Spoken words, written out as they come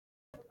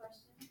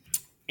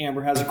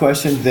Amber has a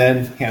question,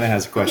 then Hannah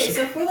has a question.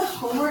 Okay, so for the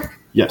homework,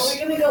 yes. are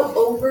we going to go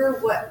over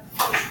what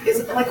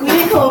is like? We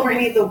didn't go over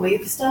any of the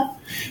wave stuff.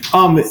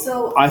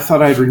 So I thought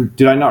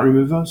did I not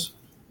remove those?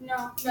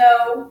 No.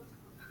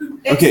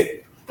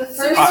 Okay.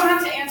 So you don't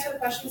have to answer the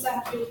questions that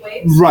have to do with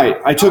waves. Right.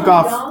 I took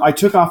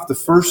off the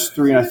first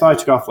three, and I thought I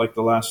took off like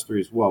the last three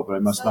as well, but I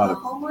must not have.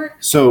 Homework?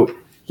 So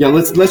yeah,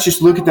 let's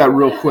just look at that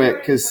real quick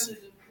because.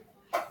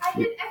 I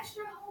did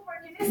extra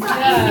homework and it's not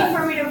easy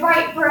for me to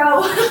write,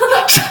 bro.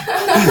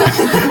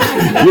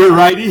 You're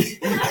righty.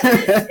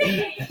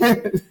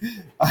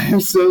 I am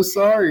so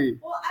sorry.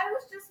 Well, I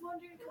was just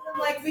wondering because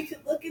like we could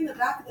look in the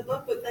back of the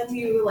book, but then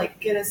you like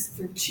get us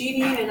for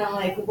cheating, and I'm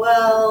like,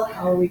 well,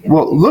 how are we going?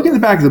 Well, look in the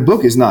back of the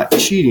book is not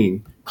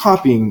cheating.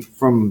 Copying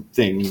from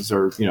things,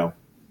 or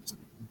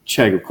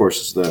Chegg, of course,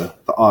 is the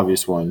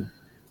obvious one.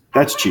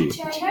 That's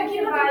cheating.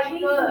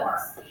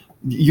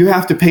 You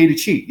have to pay to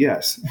cheat,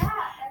 yes. Yeah,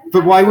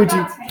 but why would you?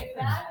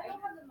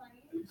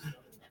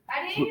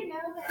 I didn't even know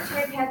that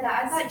Chegg had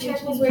that. I thought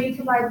Chegg was where you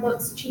could buy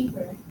books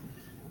cheaper.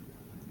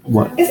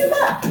 What? Isn't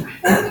that?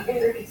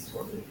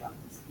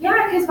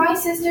 Yeah, because my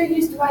sister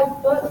used to buy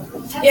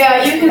books.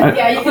 Yeah, you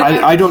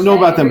can. I don't know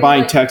about them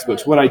buying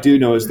textbooks. What I do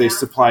know is they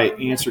supply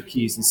answer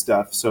keys and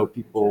stuff so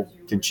people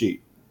can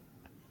cheat.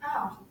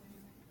 Oh.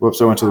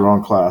 Whoops, I went to the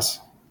wrong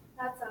class.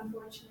 That's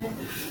unfortunate.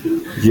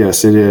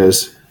 Yes, it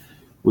is.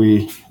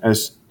 We,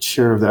 as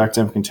chair of the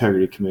Academic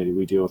Integrity Committee,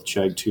 we deal with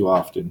Chegg too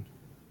often.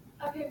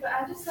 Okay, but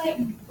I just like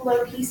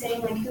low-key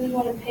saying like who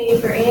want to pay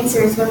for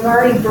answers when we're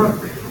already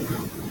broke.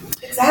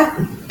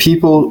 Exactly.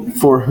 People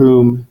for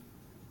whom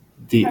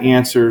the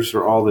answers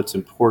are all that's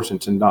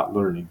important and not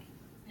learning.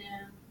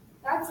 Yeah.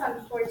 That's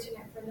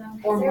unfortunate for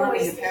them. Or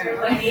money,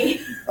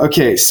 apparently.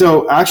 Okay,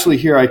 so actually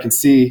here I can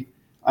see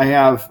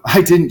I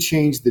didn't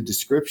change the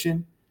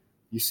description.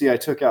 You see I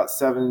took out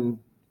 7,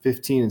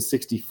 15, and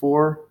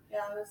 64.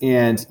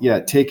 And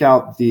take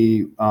out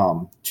the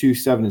 2,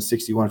 7, and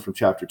 61 from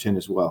chapter 10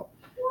 as well.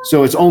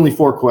 So it's only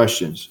 4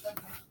 questions.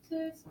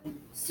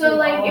 So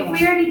like if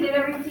we already did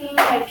everything,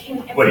 like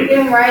if we did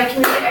them right, can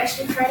we get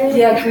extra credit?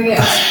 Yeah, can we get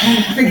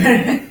extra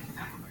credit?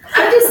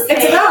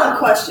 It's a valid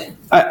question.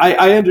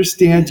 I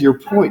understand your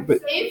point,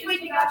 but if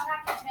we got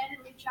chapter 10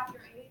 and leave chapter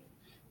 8.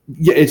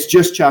 Yeah, it's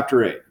just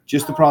chapter 8.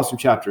 Just the problems from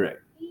chapter 8.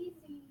 Easy.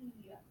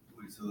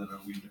 So then are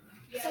we done?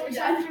 So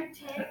chapter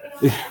 10.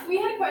 We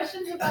had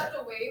questions about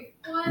the wave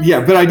one. Yeah,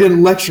 but I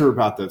didn't lecture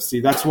about those. See,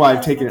 that's why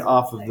I've taken it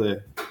off of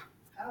the...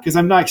 Because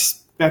I'm not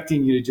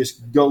expecting you to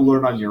just go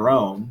learn on your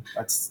own.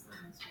 That's...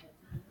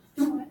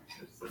 Wow.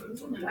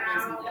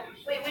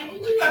 Wait, when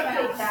did you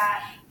update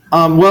that?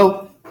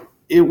 Well,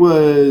 it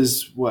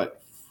was,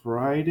 what,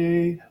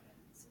 Friday?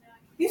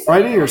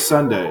 Friday or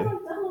Sunday?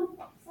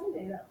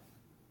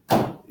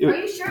 Are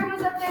you sure it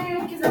was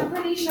updated? Because I'm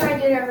pretty sure I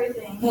did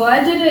everything. Well,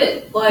 I did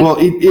it I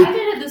did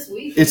it this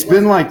week. It's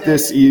been like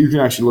this. You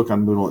can actually look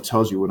on Moodle. It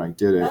tells you when I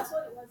did it. That's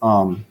what it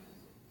was.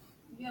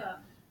 Yeah,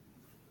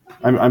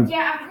 I'm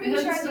pretty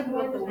sure I did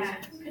more than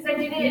that. Because I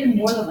did it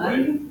more than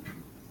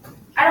that.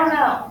 I don't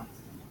know.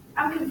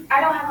 I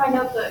don't have my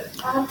notebook.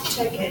 I'll have to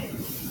check it.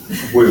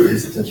 Wait,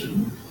 is it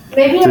attention?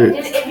 Maybe I did.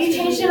 If you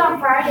changed it on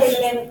Friday,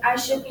 then I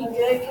should be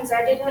good because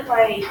I didn't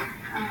like.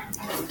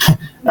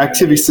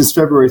 Activity since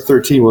February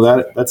 13.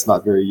 Well, that's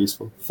not very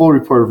useful. Full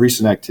report of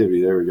recent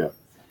activity. There we go.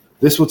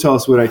 This will tell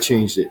us when I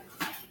changed it.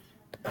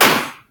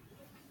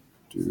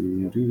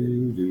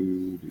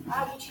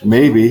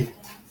 Maybe.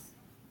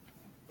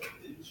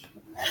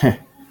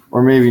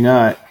 Or maybe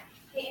not.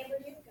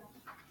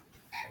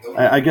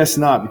 I guess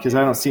not, because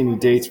I don't see any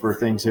dates for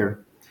things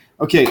here.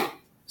 Okay,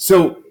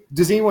 so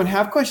does anyone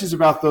have questions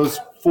about those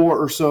 4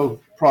 or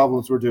so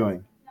problems we're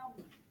doing?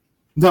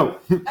 No.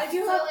 I do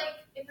have like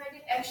if I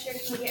did extra,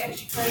 can we get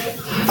extra credit?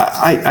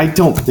 I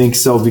don't think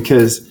so,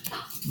 because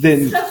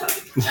then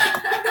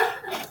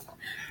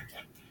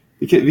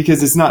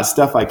because it's not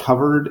stuff I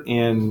covered,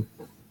 and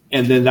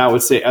then that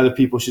would say other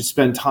people should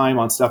spend time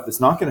on stuff that's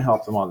not going to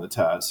help them on the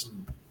test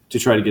to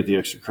try to get the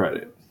extra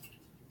credit.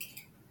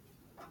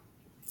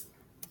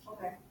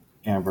 Okay.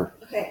 Amber.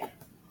 Okay.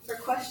 For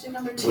question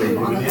number 2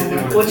 on the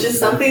homework, which is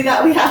something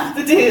that we have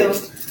to do.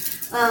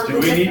 Do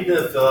we need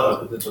to fill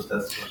out a potential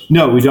test question?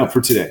 No, we don't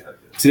for today.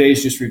 Today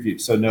is just review,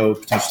 so no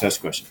potential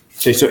test question.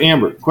 Okay, so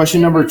Amber,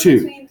 question number 2.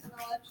 Between an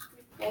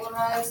electrically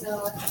polarized and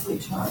electrically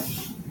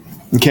charged.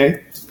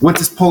 Okay, what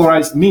does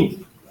polarized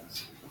mean?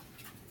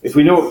 If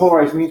we know what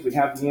polarized means, we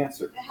have the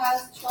answer. It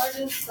has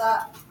charges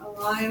that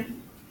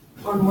align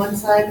on one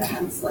side that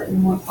has slightly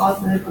more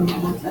positive, and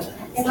on one side that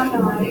has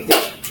slightly more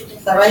negative.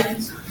 Is that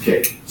right?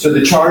 Okay, so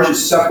the charge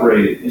is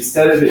separated.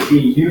 Instead of it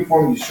being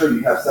uniform,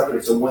 you have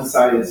separated. So one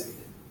side is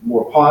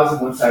more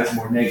positive, one side is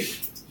more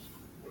negative.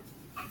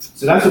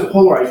 So that's what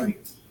polarized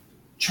means.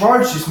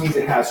 Charge just means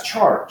it has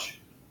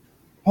charge.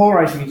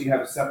 Polarized means you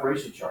have a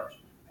separation charge.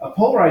 A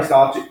polarized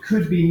object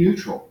could be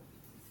neutral.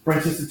 For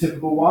instance, a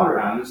typical water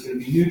atom is going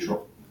to be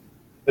neutral.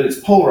 But it's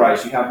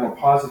polarized. You have more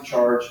positive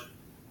charge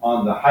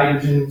on the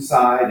hydrogen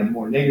side and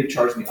more negative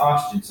charge on the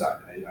oxygen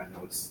side. I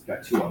know it's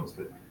got 2 O's,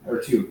 or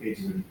 2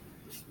 H's.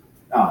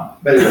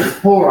 But it's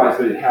polarized,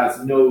 but it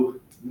has no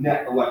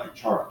net electric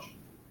charge.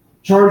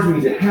 Charge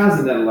means it has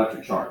a net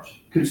electric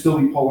charge. Could still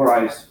be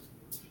polarized.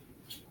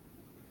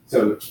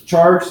 So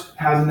charged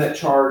has a net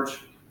charge.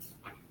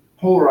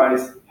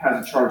 Polarized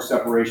has a charge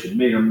separation.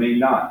 May or may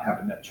not have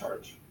a net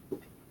charge.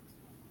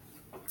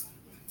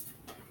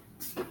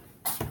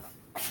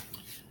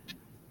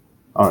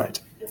 All right.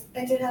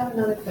 I did have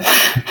another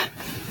question.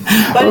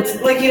 But it's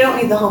like you don't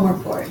need the home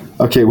report.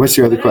 Okay, what's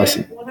your other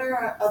question? When are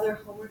our other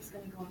homeworks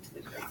going to go into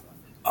the grade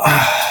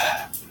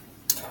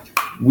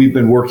book? We've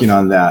been working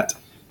on that.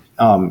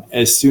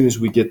 As soon as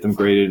we get them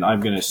graded, I'm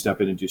going to step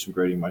in and do some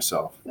grading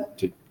myself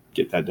to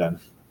get that done.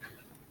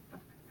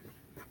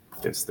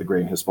 Because the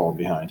grading has fallen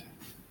behind.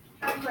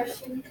 I have a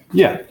question.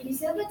 Yeah. You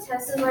said the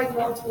test is like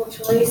multiple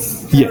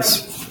choice.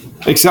 Yes.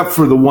 Except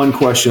for the one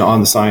question on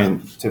the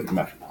scientific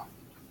method.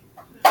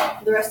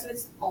 The rest of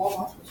it's all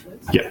multiple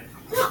choice? Yeah.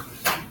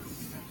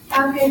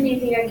 How good do you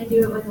think I can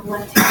do it with a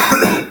left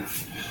hand?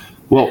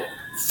 Well,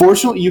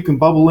 fortunately, you can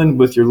bubble in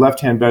with your left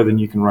hand better than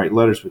you can write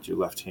letters with your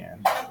left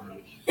hand.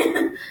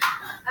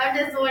 I'm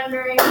just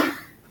wondering.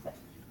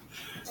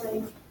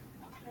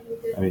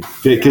 I mean,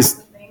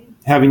 because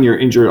having your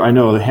injured, I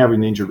know that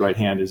having the injured right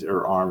hand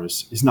or arm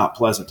is not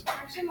pleasant.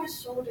 Actually, my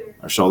shoulder.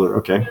 Or shoulder,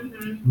 okay.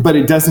 Mm-hmm. But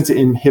it doesn't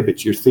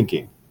inhibit your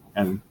thinking.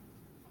 And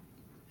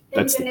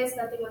Thank goodness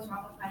nothing was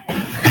wrong with my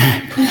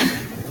head.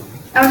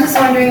 I was just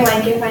wondering,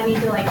 like, if I need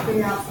to, like,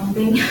 figure out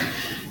something.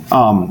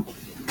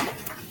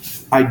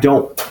 I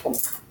don't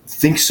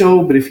think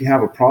so, but if you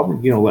have a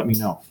problem, let me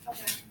know.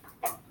 Okay.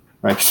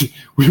 Right? 'Cause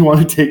we want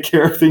to take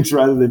care of things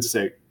rather than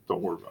say,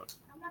 don't worry about it.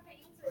 I'm not going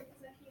to answer it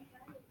because I can't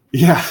find it.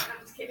 Yeah.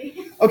 I'm just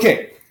kidding.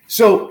 Okay,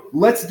 so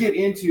let's get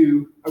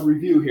into a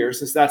review here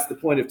since that's the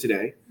point of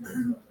today.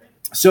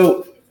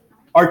 So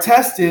our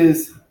test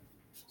is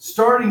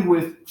starting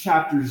with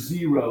chapter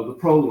 0, the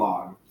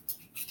prologue,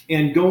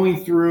 and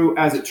going through,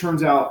 as it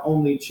turns out,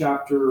 only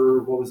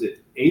chapter,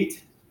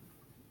 8?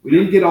 We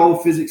didn't get all the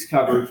physics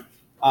covered.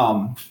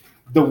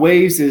 The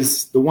waves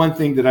is the one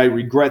thing that I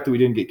regret that we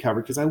didn't get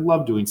covered because I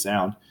love doing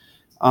sound.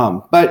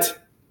 But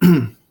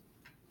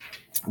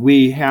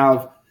we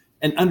have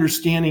an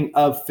understanding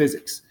of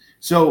physics.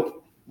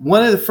 So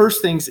one of the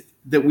first things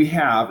that we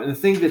have, and the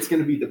thing that's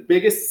going to be the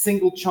biggest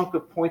single chunk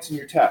of points in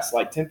your test,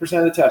 like 10%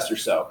 of the test or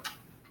so,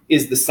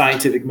 is the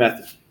scientific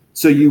method.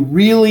 So you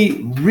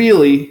really,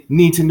 really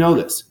need to know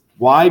this.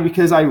 Why?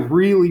 Because I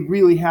really,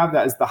 really have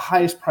that as the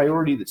highest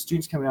priority that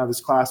students coming out of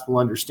this class will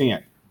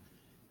understand.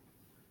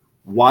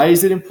 Why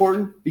is it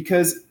important?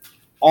 Because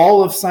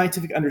all of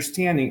scientific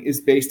understanding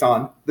is based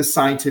on the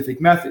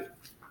scientific method.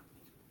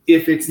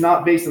 If it's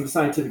not based on the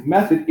scientific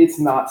method, it's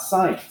not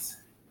science.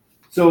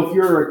 So if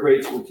you're a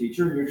grade school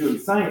teacher and you're doing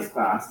science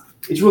class,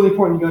 it's really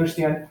important you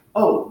understand,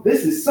 oh,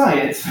 this is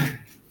science.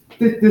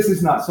 This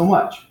is not so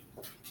much.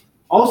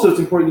 Also, it's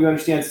important you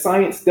understand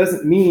science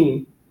doesn't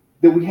mean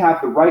that we have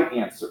the right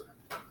answer.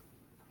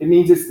 It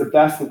means it's the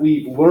best that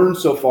we've learned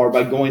so far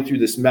by going through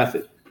this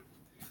method.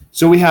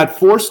 So we had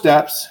 4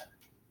 steps.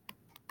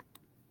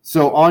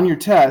 So on your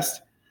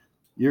test,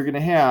 you're going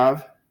to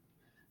have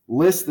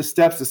list the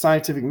steps to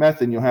scientific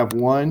method. And you'll have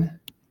 1,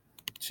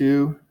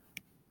 2,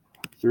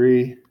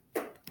 3,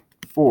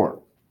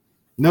 4.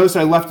 Notice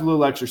I left a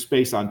little extra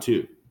space on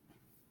 2.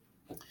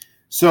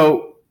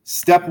 So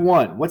step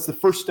 1, what's the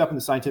first step in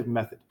the scientific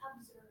method?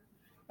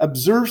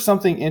 Observe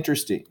something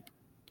interesting.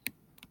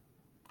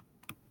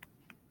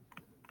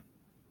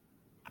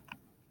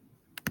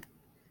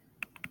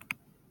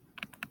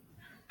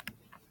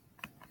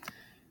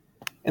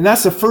 And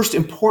that's the first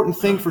important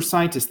thing for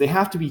scientists. They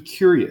have to be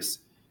curious.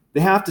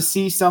 They have to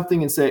see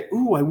something and say,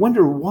 ooh, I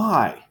wonder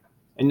why.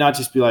 And not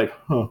just be like,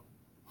 huh.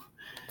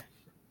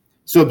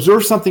 So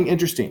observe something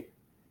interesting.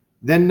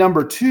 Then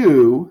number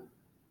 2,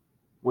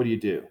 what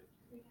do?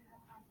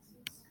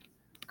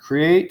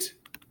 Create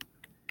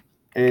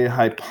a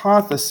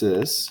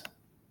hypothesis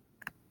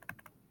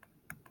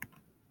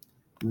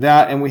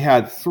that, and we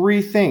had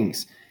 3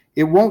 things.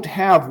 It won't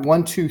have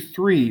 1, 2,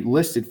 3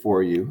 listed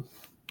for you.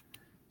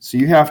 So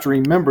you have to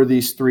remember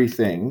these 3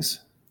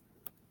 things.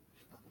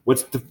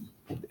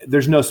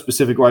 There's no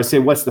specific order. I say,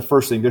 what's the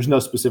first thing? There's no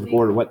specific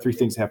order. What 3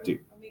 things have to?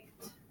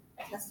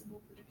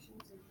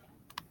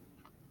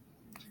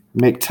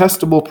 Make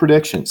testable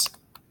predictions.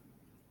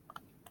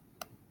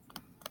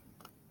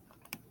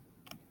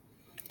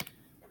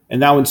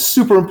 And that one's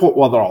super important.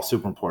 Well, they're all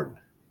super important.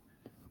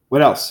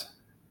 What else?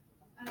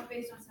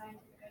 Based on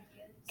scientific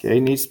ideas. Okay,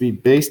 it needs to be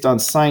based on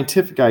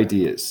scientific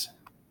ideas.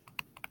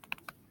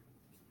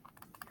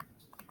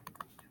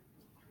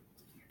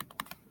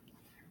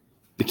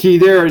 The key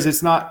there is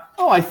it's not,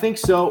 oh, I think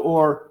so,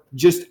 or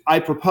just I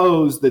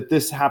propose that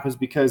this happens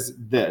because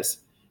this.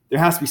 There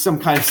has to be some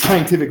kind of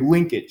scientific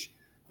linkage.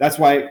 That's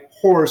why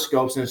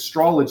horoscopes and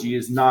astrology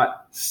is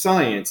not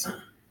science,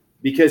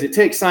 because it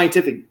takes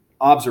scientific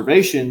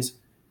observations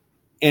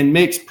and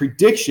makes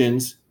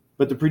predictions,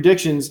 but the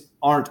predictions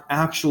aren't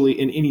actually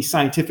in any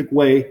scientific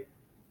way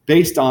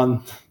based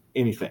on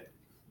anything.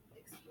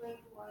 Explain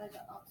why the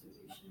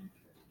observation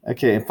occurred.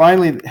 Okay, and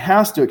finally, it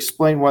has to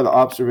explain why the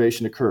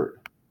observation occurred.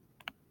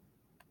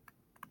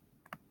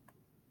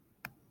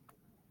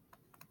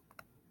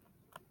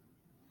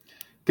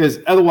 Because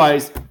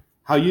otherwise,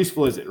 how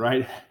useful is it,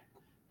 right?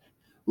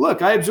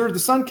 Look, I observed the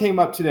sun came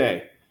up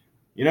today.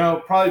 You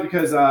know, probably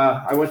because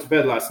I went to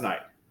bed last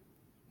night.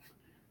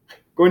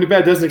 Going to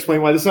bed doesn't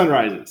explain why the sun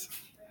rises.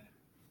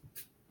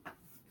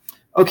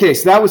 Okay,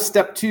 so that was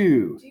step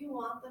 2. Do you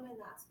want them in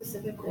that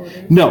specific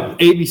order? No,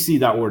 ABC,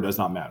 that order does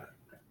not matter.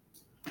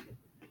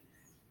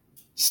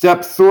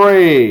 Step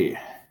 3.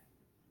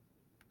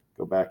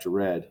 Go back to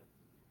red.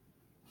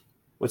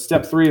 What's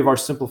step 3 of our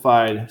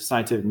simplified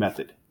scientific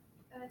method?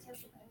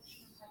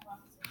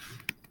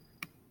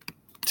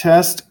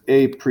 Test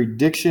a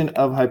prediction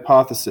of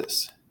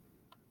hypothesis.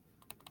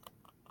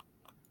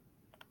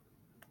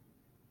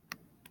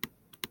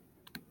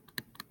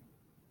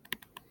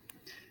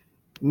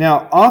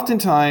 Now,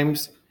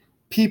 oftentimes,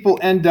 people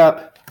end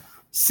up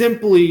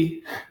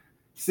simply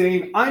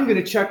saying, I'm going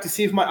to check to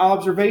see if my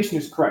observation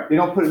is correct. They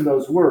don't put in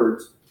those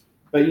words,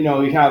 but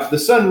you have the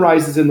sun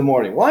rises in the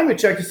morning. Well, I'm going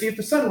to check to see if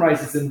the sun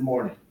rises in the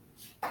morning.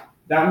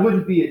 That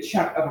wouldn't be a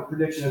check of a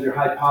prediction of your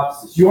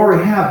hypothesis. You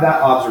already have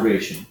that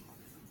observation.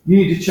 You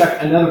need to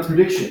check another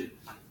prediction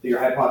that your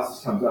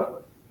hypothesis comes up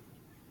with.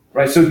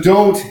 Right? So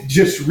don't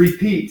just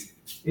repeat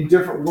in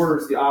different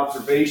words the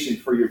observation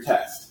for your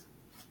test.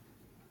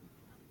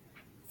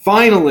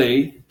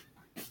 Finally,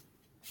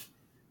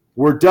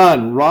 we're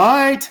done,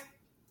 right?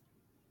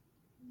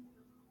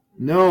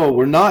 No,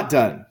 we're not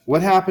done.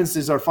 What happens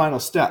is our final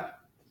step?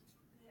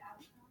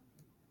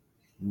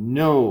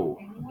 No.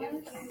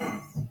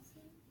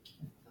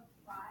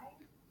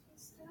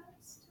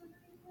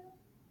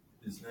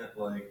 Isn't it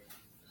like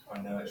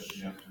find out if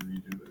you have to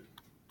redo it?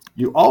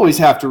 You always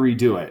have to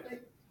redo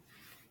it.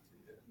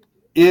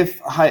 If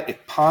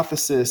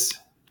hypothesis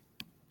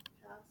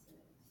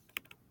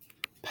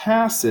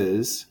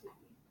passes,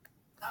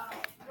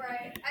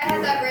 Right. I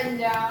had that written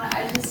down.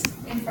 I just,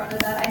 in front of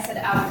that, I said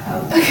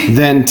outcome.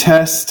 then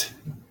test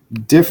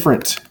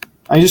different.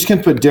 I just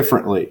can put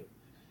differently.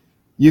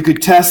 You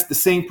could test the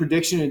same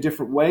prediction in a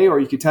different way, or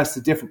you could test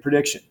a different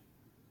prediction.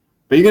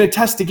 But you're going to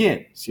test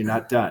again, so you're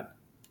not done.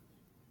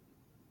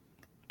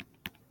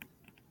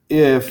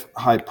 If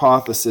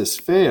hypothesis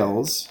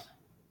fails,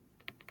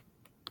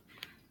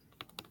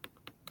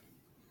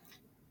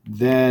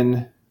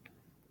 then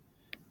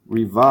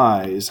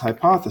revise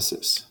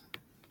hypothesis.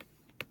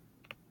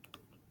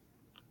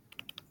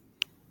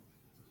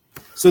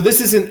 So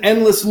this is an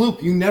endless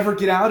loop. You never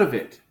get out of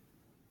it.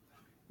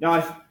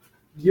 Now,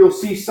 you'll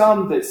see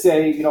some that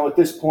say, at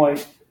this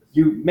point,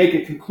 you make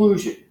a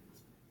conclusion.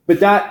 But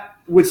that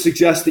would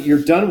suggest that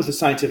you're done with the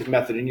scientific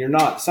method, and you're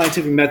not. The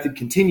scientific method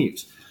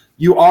continues.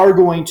 You are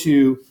going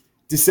to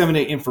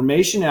disseminate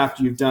information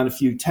after you've done a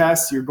few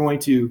tests. You're going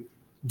to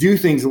do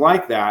things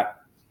like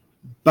that,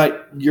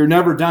 but you're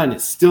never done.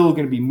 It's still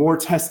going to be more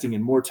testing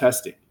and more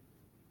testing.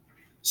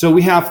 So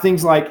we have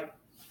things like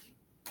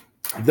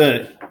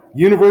the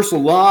universal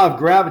law of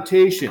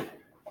gravitation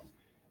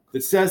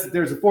that says that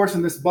there's a force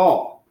in this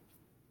ball.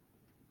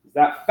 Is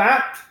that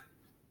fact?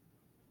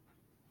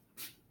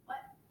 What?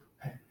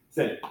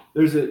 Say,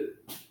 there's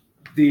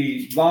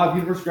the law of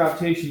universal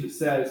gravitation that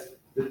says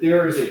that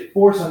there is a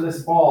force on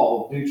this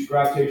ball due to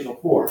gravitational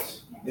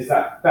force. Is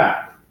that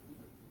fact?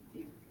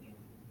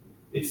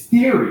 It's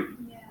theory.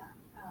 Yeah.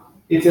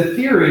 It's a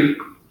theory.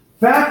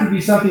 Fact would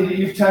be something that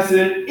you've tested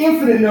an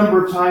infinite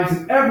number of times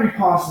in every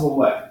possible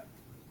way,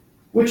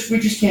 which we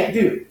just can't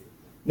do.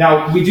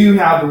 Now, we do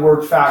have the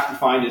word fact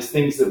defined as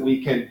things that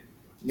we can,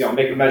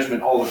 make a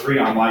measurement all agree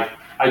on, like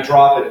I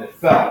drop it and it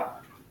fell,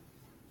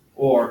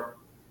 or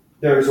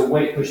there's a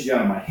weight pushing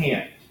down on my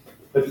hand.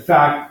 But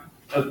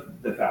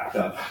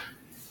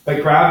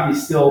but gravity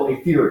is still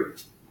a theory.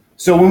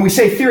 So when we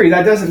say theory,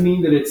 that doesn't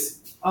mean that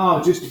it's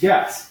just a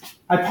guess.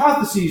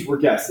 Hypotheses were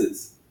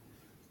guesses.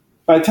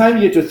 By the time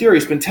you get to a theory,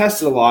 it's been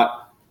tested a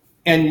lot,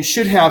 and you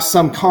should have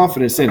some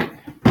confidence in it.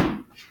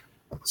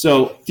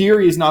 So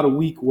theory is not a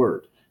weak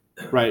word,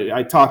 right?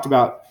 I talked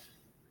about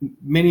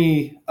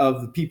many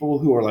of the people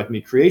who are like me,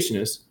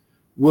 creationists,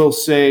 will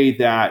say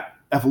that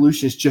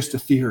evolution is just a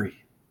theory.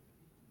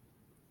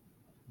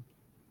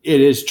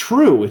 It is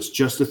true, it's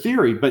just a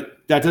theory, but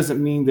that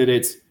doesn't mean that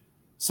it's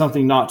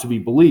something not to be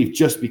believed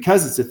just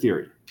because it's a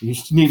theory. You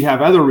need to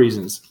have other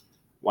reasons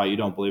why you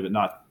don't believe it,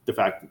 not the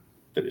fact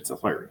that it's a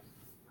theory.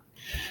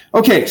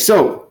 Okay,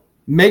 so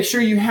make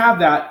sure you have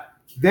that.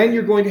 Then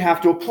you're going to have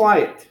to apply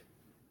it.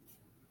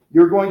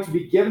 You're going to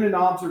be given an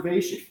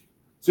observation.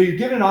 So you're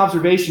given an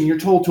observation, you're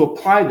told to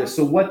apply this.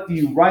 So what do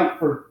you write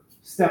for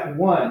step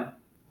 1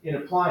 in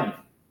applying it?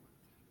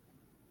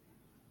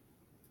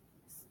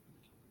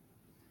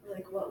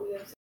 Like what we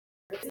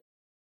observed.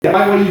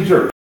 Yeah, what you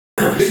observe.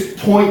 Just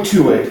point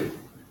to it.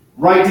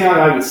 Write down,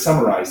 I would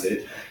summarize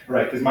it,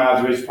 right? Because my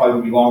observation probably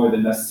would be longer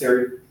than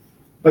necessary.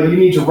 But you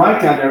need to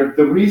write down there.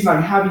 The reason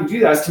I'm having you do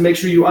that is to make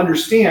sure you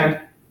understand,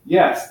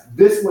 yes,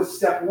 this was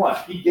step 1.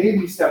 He gave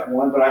me step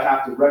 1, but I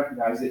have to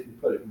recognize it and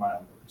put it in my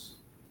own words.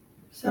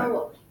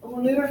 So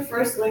when we were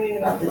first learning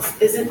about this,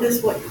 isn't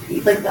this what,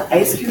 like the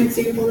ice cream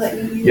example that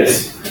you used?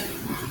 Yes.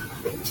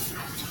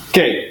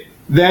 Okay,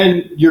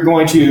 Then you're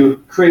going to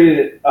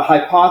create a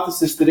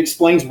hypothesis that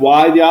explains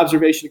why the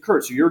observation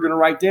occurred. So you're going to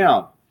write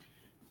down,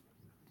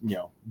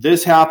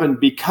 this happened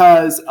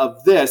because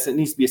of this. It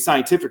needs to be a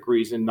scientific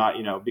reason, not,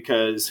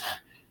 because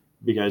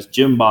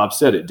Jim Bob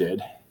said it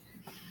did.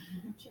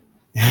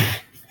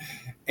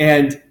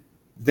 And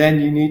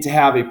then you need to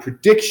have a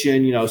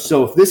prediction,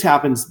 so if this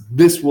happens,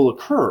 this will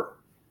occur.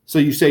 So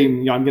you say,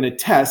 I'm going to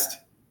test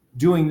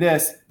doing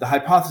this. The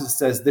hypothesis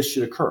says this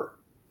should occur.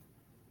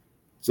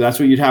 So that's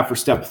what you'd have for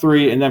step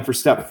 3. And then for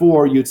step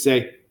 4, you'd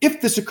say, if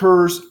this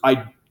occurs,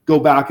 I go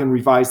back and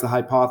revise the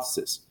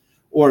hypothesis.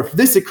 Or if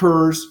this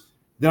occurs,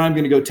 then I'm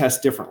going to go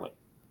test differently.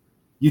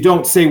 You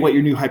don't say what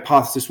your new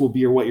hypothesis will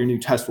be or what your new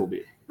test will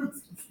be.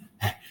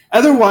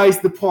 Otherwise,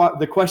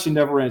 the question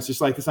never ends,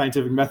 just like the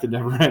scientific method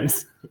never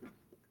ends.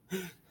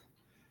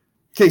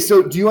 Okay,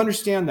 so do you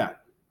understand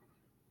that?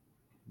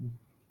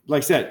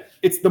 Like I said,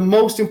 it's the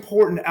most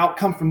important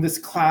outcome from this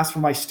class for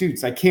my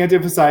students. I can't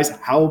emphasize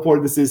how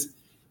important this is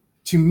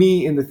to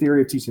me in the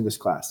theory of teaching this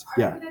class.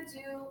 Are you going to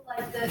do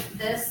like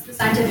the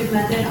scientific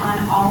method on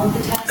all of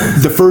the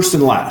tests? The first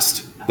and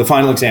last, the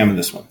final exam in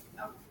this one.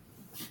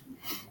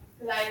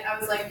 I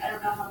was like, I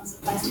don't know how this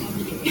applies to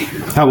chemistry.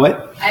 How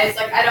what? I was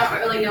like, I don't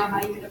really know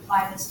how you could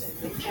apply this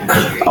to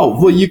chemistry.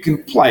 Oh, well, you can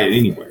apply it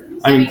anywhere.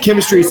 I mean,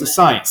 chemistry is a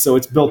science, so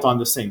it's built on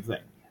the same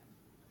thing.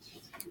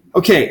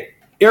 Okay,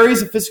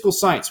 areas of physical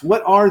science.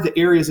 What are the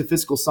areas of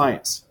physical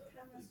science?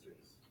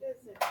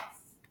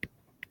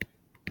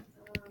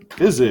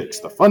 Physics,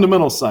 the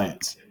fundamental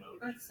science.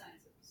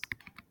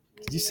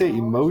 Did you say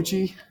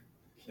emoji?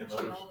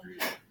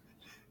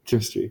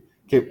 Chemistry.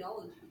 Okay.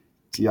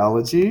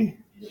 Geology.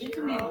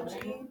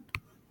 Geology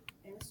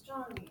and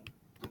astronomy.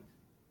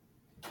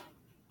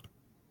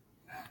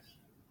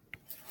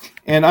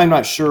 And I'm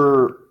not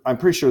sure, I'm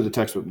pretty sure the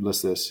text would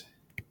list this.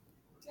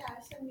 Yeah,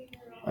 I said maybe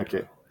wrong.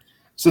 Okay.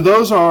 So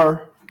those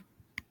are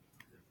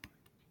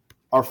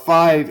our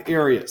 5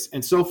 areas.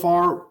 And so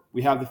far,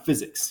 we have the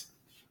physics.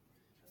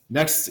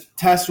 Next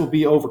test will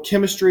be over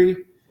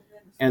chemistry,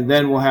 and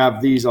then we'll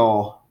have these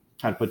all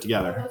kind of put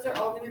together. Those are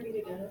all going to be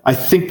together. I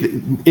think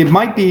that it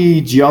might be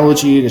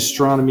geology and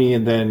astronomy,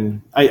 and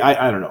then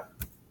I don't know.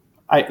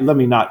 Let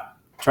me not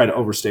try to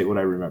overstate what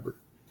I remember.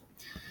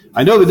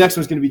 I know the next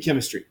one's going to be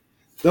chemistry.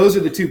 Those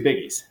are the 2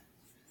 biggies.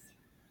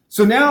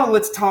 So now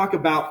let's talk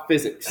about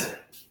physics.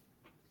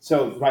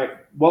 So,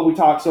 what we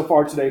talked so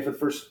far today for the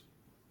first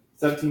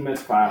 17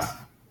 minutes class,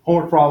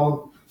 homework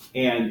problem,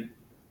 and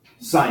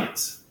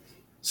science.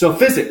 So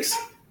physics.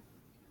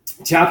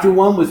 Chapter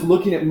 1 was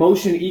looking at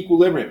motion and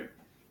equilibrium.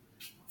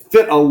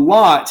 Fit a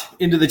lot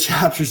into the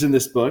chapters in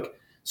this book.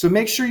 So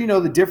make sure you know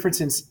the difference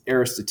in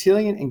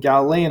Aristotelian and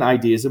Galilean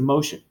ideas of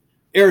motion.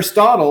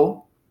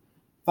 Aristotle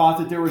thought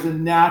that there was a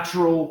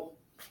natural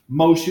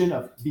motion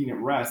of being at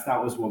rest.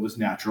 That was what was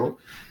natural.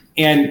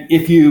 And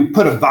if you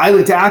put a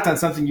violent act on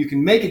something, you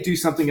can make it do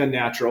something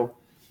unnatural,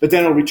 but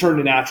then it'll return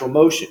to natural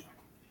motion.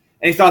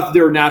 And he thought that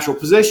there were natural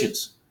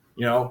positions.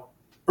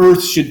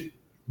 Earth should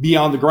be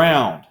on the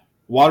ground.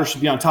 Water should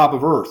be on top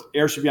of earth.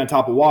 Air should be on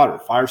top of water.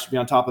 Fire should be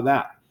on top of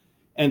that.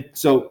 And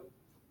so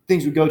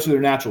things would go to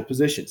their natural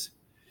positions.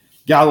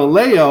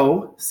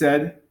 Galileo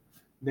said,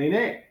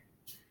 nay.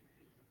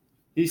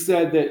 He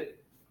said that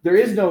there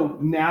is no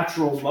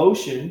natural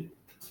motion.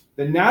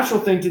 The natural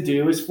thing to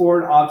do is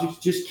for an object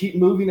to just keep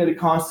moving at a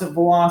constant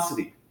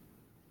velocity.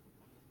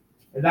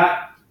 And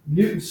that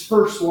Newton's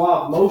first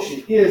law of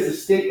motion is a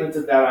statement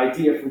of that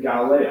idea from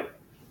Galileo.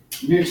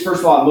 Newton's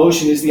first law of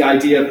motion is the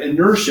idea of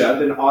inertia,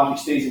 that an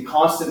object stays in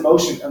constant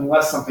motion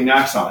unless something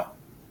acts on it.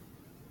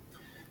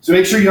 So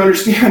make sure you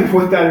understand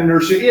what that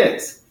inertia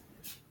is.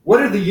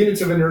 What are the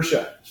units of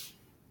inertia?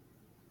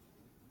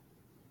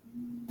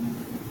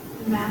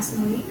 Mass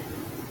and weight.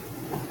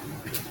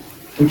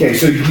 Okay,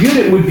 so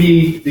unit would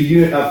be the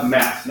unit of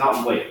mass,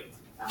 not weight.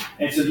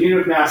 And so the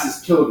unit of mass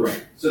is kilogram.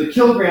 So the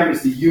kilogram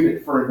is the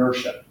unit for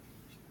inertia,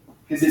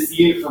 because it's the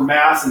unit for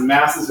mass, and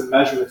mass is a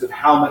measurement of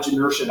how much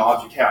inertia an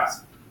object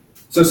has.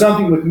 So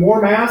something with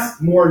more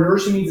mass, more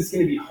inertia means it's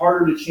going to be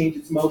harder to change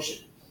its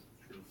motion.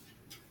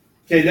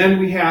 Okay, then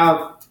we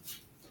have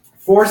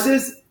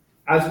forces.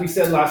 As we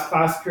said last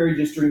class period,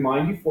 just to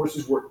remind you,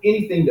 forces were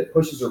anything that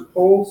pushes or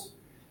pulls.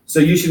 So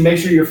you should make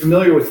sure you're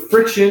familiar with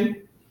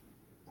friction.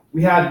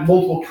 We had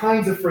multiple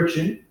kinds of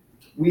friction.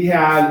 We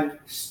had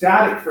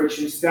static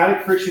friction.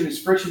 Static friction is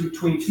friction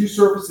between 2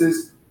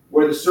 surfaces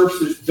where the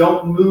surfaces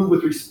don't move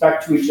with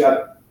respect to each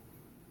other.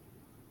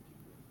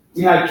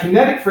 We had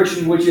kinetic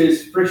friction, which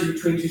is friction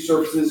between 2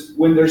 surfaces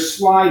when they're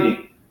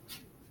sliding.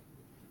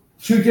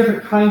 2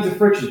 different kinds of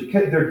friction.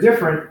 They're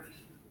different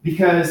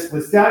because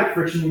with static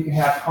friction, you can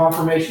have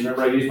conformation.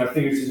 Remember, I used my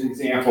fingers as an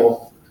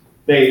example.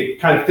 They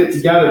kind of fit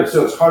together,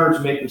 so it's harder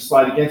to make them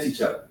slide against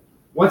each other.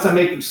 Once I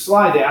make them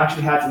slide, they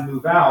actually have to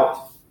move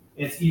out,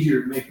 and it's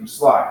easier to make them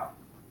slide.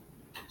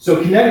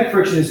 So kinetic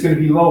friction is going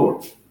to be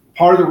lower.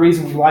 Part of the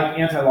reason we like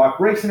anti-lock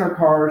brakes in our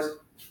cars,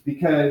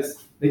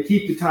 because they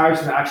keep the tires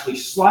from actually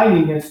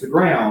sliding against the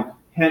ground.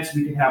 Hence,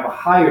 we can have a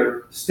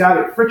higher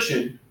static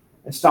friction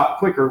and stop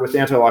quicker with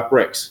anti-lock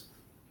brakes.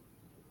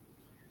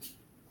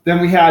 Then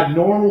we had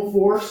normal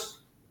force,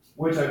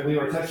 which I believe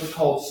our textbook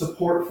called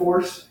support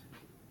force.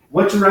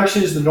 What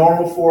direction is the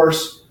normal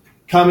force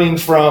coming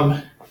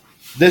from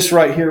this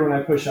right here when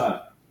I push on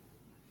it?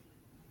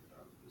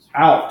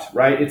 Out,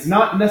 right? It's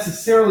not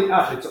necessarily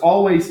up. It's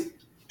always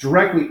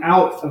directly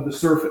out of the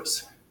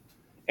surface.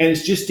 And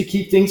it's just to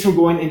keep things from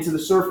going into the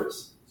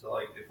surface. So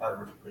like if I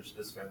were to push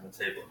this way on the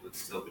table, it would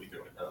still be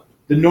going up.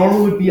 The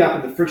normal would be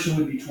up and the friction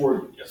would be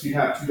toward you. So you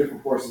have two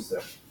different forces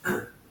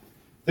there.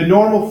 The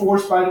normal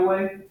force, by the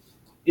way,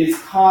 is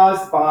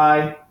caused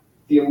by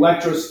the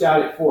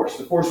electrostatic force,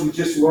 the force we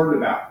just learned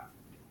about.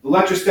 The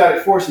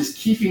electrostatic force is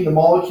keeping the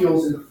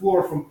molecules in the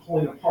floor from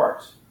pulling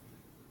apart.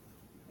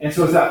 And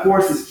so it's that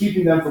force that's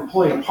keeping them from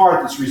pulling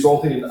apart that's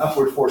resulting in an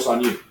upward force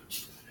on you.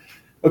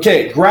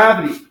 Okay,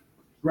 gravity.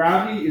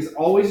 Gravity is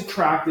always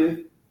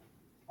attractive.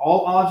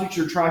 All objects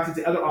are attracted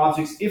to other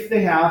objects if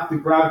they have the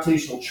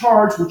gravitational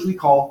charge, which we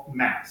call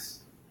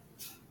mass.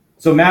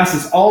 So mass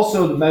is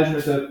also the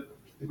measurement of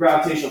the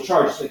gravitational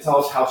charge. They tell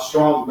us how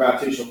strong the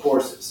gravitational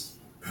force is.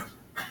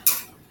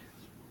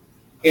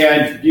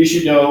 And you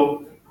should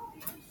know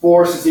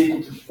force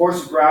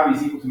of gravity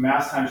is equal to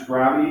mass times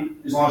gravity,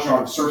 as long as you're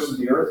on the surface of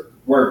the Earth,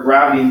 where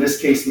gravity in this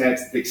case meant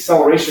the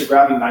acceleration of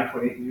gravity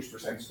 9.8 meters per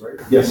second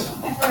squared. Yes?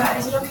 I forgot,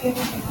 is it okay if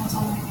I take notes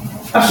on my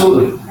computer?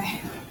 Absolutely.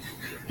 Okay.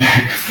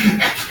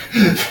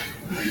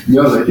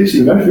 No, that gives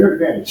you an unfair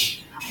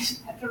advantage.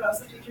 I don't know,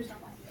 some teachers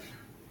don't like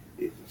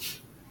it.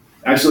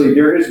 Actually,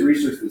 there is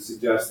research that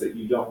suggests that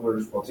you don't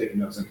learn while taking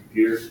notes on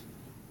computers.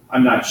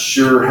 I'm not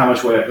sure how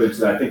much weight I put into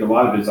that. I think a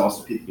lot of it is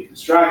also people get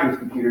distracted with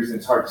computers, and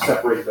it's hard to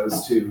separate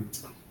those two.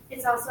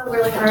 It's also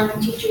really hard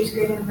when teachers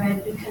grade in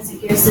red because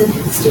it gives the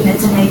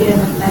students a negative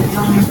effect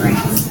on their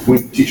brains.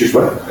 When teachers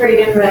what?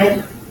 Grade in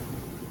red.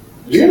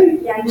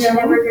 Really? Yeah, you should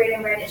never grade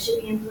in red. It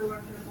should be in blue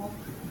or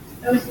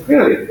purple.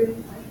 Really?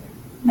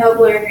 No,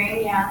 blue or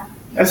green, yeah.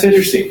 That's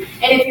interesting.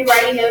 And if you're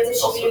writing notes, it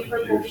should Also, be in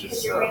purple computers because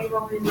just your brain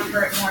will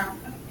remember it more.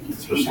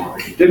 Especially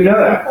like Didn't know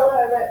that.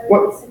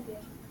 What?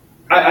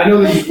 I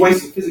know this is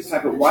wasting physics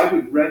time, but why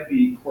would red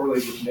be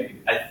correlated with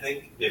negative? I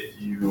think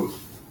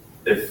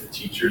if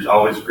teachers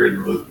always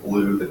graded with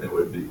blue, then it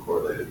would be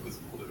correlated with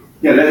blue.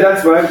 Yeah,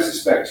 that's what I would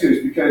suspect too,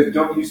 is because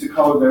don't use the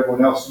color that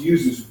everyone else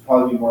uses would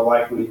probably be more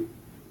likely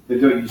than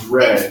don't use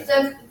red.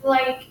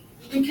 It's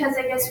because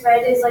I guess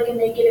red is like a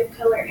negative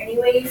color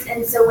anyways,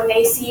 and so when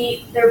they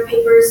see their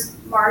papers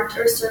marked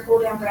or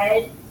circled in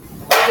red,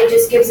 it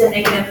just gives a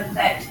negative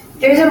effect.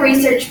 There's a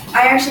research,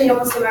 I actually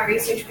almost did my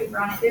research paper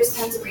on it. There's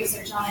tons of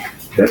research on it.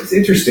 That's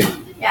interesting.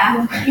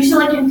 Yeah, you should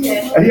look into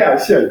it. Yeah,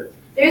 I should.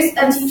 There's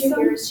a teacher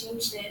here who's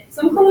changed it.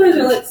 Some colors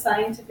are like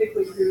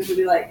scientifically proven to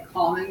be like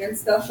calming and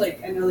stuff.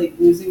 Like I know like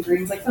blues and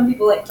greens. Like some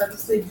people like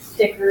purposely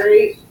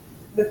decorate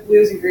with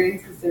blues and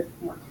greens because they're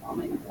more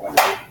calming or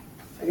whatever.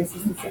 I guess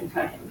it's the same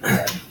kind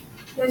of thing.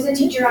 There's a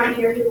teacher on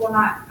here who will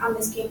not, on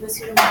this campus,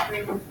 who will not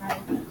grade with red.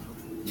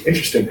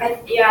 Interesting. I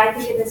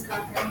think it is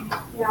concrete.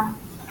 Yeah.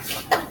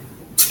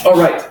 All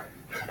right,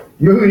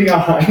 moving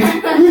on.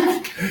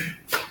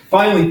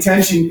 Finally,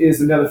 tension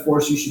is another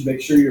force you should make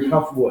sure you're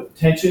comfortable with.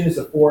 Tension is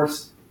a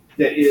force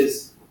that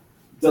is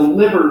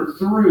delivered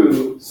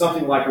through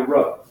something like a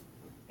rope.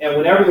 And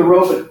whenever the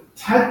rope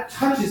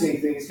touches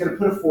anything, it's going to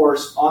put a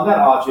force on that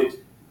object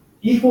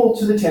equal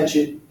to the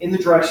tension in the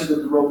direction that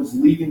the rope is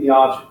leaving the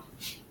object.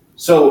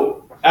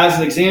 So, as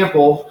an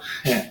example,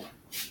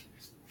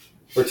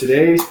 for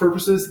today's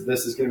purposes,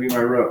 this is going to be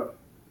my rope.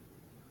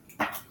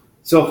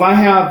 So if I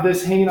have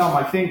this hanging on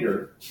my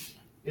finger,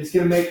 it's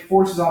going to make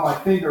forces on my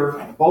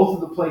finger, both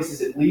of the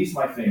places it leaves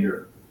my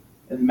finger,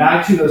 and the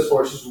magnitude of those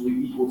forces will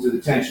be equal to the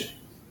tension.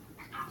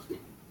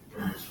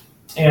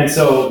 And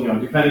so,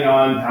 depending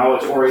on how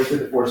it's oriented,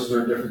 the forces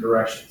are in different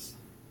directions.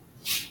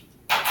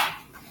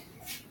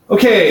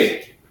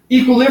 Okay,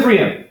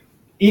 equilibrium.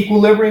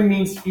 Equilibrium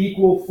means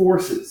equal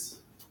forces,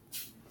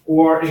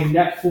 or a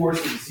net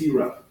force of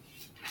zero.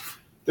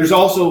 There's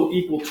also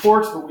equal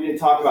torques, but we didn't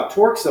talk about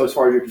torque, so as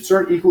far as you're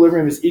concerned,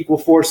 equilibrium is equal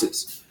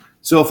forces.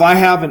 So if I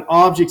have an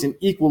object in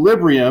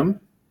equilibrium,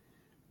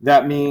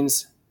 that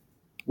means,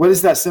 what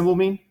does that symbol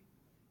mean?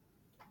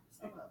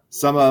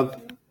 Sum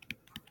of.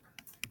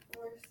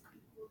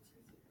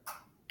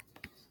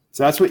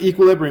 So that's what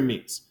equilibrium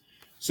means.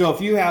 So if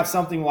you have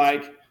something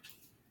like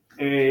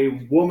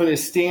a woman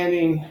is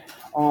standing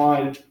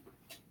on,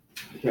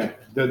 okay,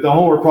 the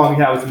homework problem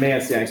we had was a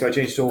man standing, so I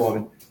changed to a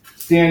woman.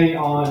 Standing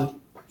on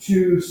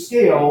two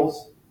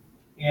scales,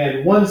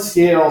 and one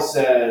scale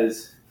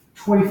says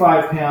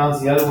 25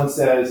 pounds, the other one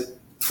says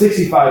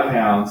 65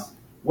 pounds.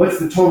 What's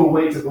the total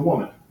weight of the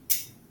woman?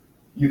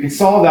 You can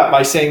solve that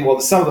by saying, well,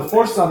 the sum of the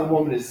forces on the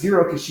woman is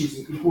zero because she's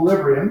in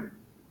equilibrium.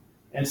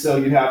 And so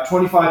you have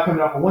 25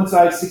 coming up on one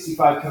side,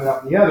 65 coming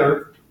up on the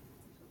other.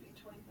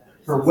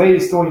 Her weight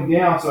is going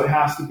down, so it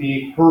has to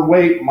be her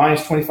weight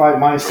minus 25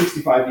 minus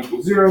 65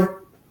 equals 0.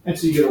 And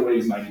so you get a weight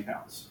is 90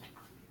 pounds,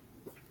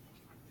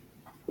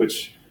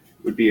 which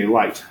would be a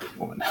light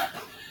woman.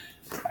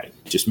 I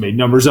just made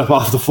numbers up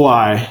off the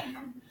fly.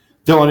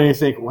 Don't want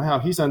anything to think, wow,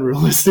 he's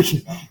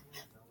unrealistic.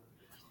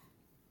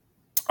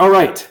 All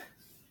right.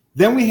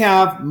 Then we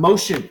have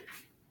motion.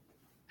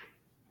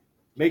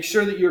 Make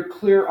sure that you're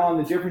clear on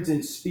the difference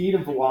in speed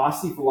and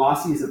velocity.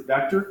 Velocity is a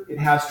vector. It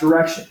has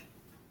direction.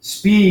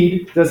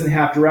 Speed doesn't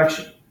have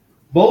direction.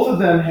 Both of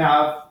them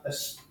have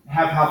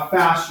how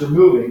fast you're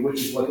moving, which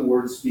is what the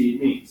word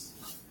speed means.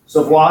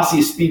 So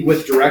velocity is speed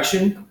with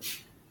direction.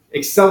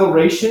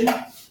 Acceleration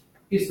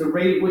is the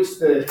rate at which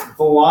the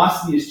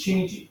velocity is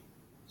changing.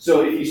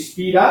 So if you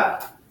speed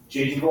up,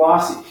 changing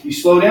velocity. If you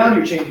slow down,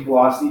 you're changing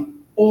velocity.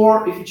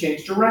 Or if you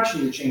change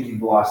direction, you're changing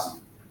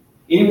velocity.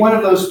 Any one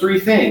of those three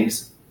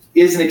things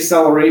is an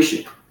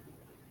acceleration.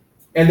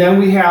 And then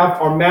we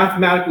have our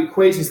mathematical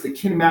equations, the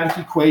kinematic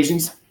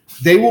equations.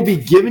 They will be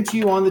given to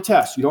you on the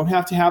test. You don't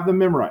have to have them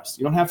memorized.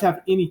 You don't have to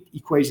have any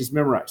equations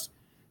memorized.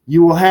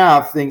 You will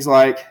have things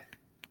like,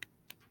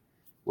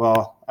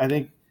 well, I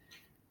think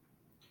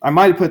I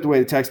might have put the way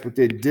the textbook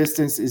did.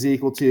 Distance is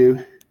equal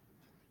to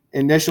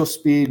initial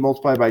speed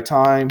multiplied by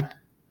time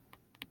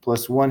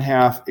plus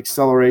 1/2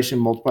 acceleration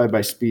multiplied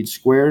by speed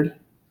squared.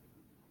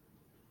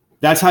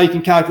 That's how you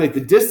can calculate the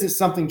distance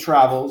something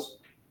travels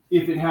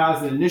if it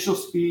has an initial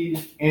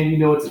speed and you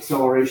know its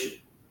acceleration.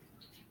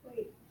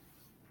 Wait.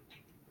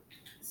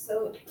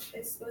 So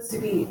it's supposed to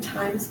be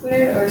time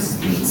squared or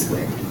speed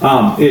squared?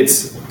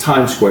 It's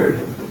time squared.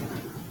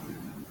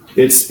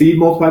 It's speed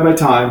multiplied by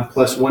time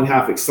plus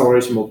 1/2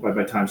 acceleration multiplied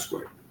by time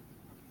squared.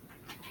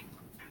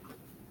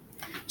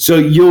 So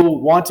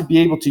you'll want to be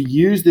able to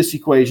use this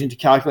equation to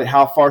calculate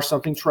how far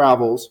something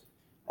travels.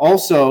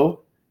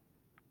 Also,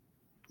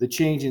 the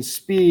change in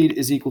speed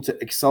is equal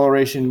to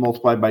acceleration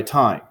multiplied by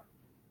time.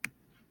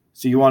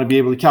 So you want to be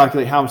able to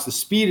calculate how much the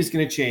speed is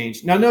going to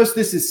change. Now notice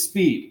this is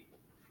speed.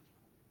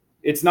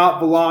 It's not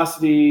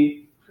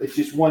velocity. It's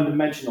just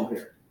one-dimensional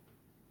here.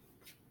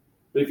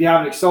 But if you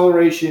have an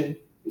acceleration,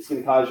 it's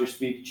going to cause your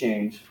speed to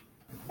change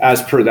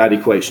as per that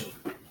equation.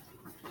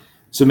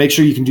 So make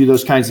sure you can do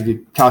those kinds of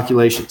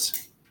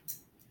calculations.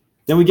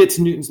 Then we get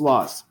to Newton's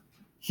laws.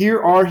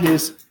 Here are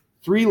his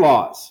 3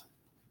 laws.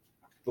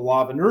 The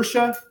law of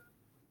inertia.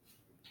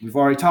 We've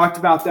already talked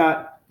about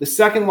that. The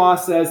second law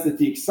says that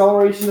the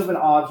acceleration of an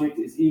object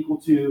is equal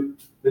to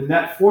the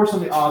net force on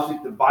the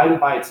object divided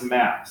by its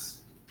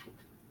mass.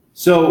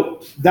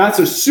 So that's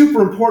a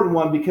super important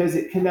one because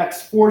it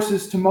connects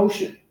forces to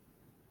motion.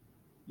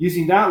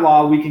 Using that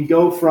law, we can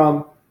go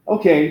from,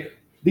 okay,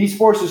 these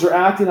forces are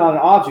acting on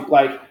an object,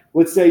 like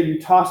let's say you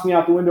toss me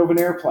out the window of an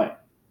airplane.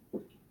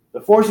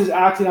 The forces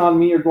acting on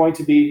me are going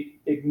to be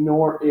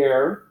ignore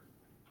air,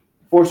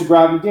 force of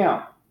gravity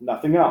down,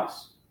 nothing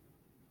else.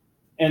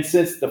 And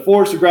since the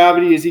force of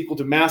gravity is equal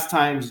to mass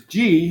times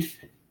g,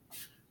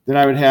 then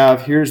I would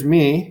have, here's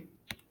me,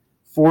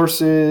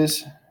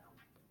 forces,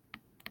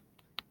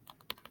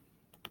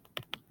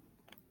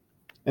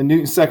 and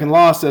Newton's second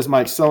law says my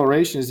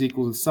acceleration is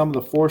equal to the sum of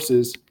the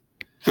forces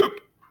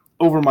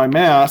over my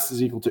mass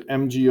is equal to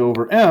mg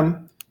over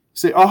m.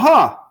 Say,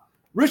 aha,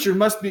 Richard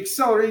must be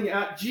accelerating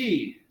at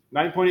g,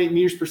 9.8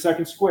 meters per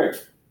second squared.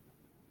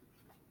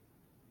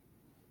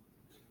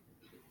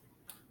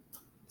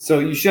 So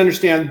you should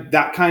understand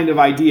that kind of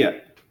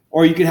idea.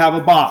 Or you could have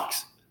a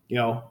box. You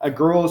know, a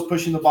girl is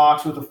pushing the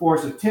box with a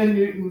force of 10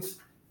 newtons.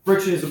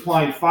 Friction is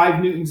applying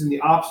 5 newtons in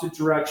the opposite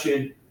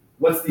direction.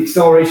 What's the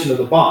acceleration of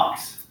the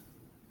box?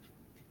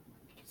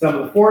 Sum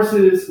of the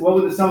forces. What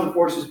would the sum of the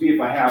forces be if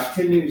I have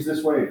 10 newtons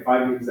this way and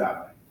 5 newtons that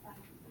way?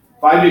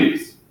 5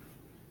 newtons.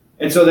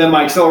 And so then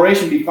my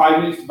acceleration would be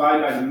 5 newtons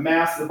divided by the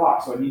mass of the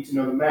box. So I need to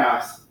know the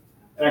mass,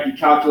 and I can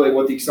calculate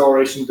what the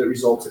acceleration that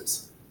results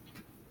is.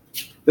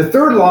 The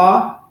third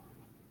law,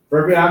 for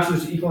every action,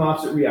 there's an equal and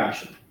opposite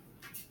reaction.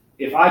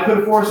 If I put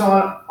a force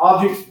on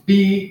object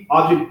B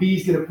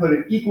is going to put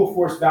an equal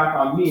force back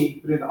on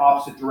me, but in the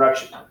opposite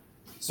direction.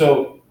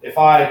 So if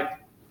I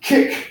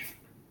kick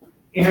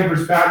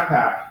Amber's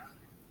backpack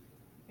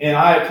and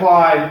I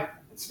apply,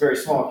 it's a very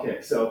small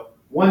kick, so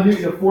 1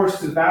 newton of force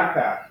to the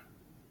backpack,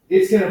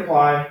 it's going to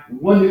apply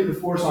 1 newton of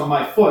force on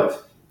my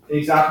foot in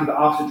exactly the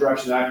opposite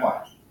direction that I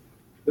apply.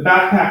 The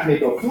backpack may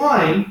go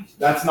flying.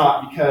 That's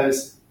not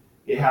because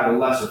it had a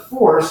lesser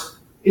force.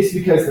 It's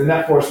because the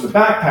net force of the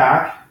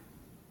backpack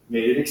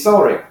made it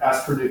accelerate,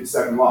 as per Newton's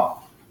second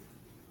law.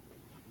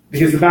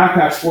 Because the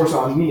backpack's force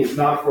on me is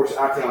not a force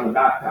acting on the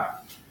backpack.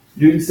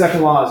 Newton's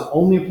second law is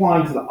only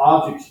applying to the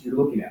objects you're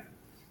looking at.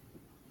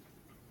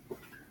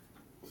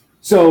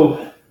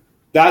 So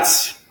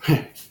that's,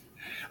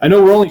 I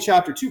know we're only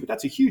chapter 2, but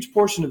that's a huge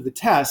portion of the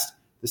test,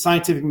 the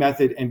scientific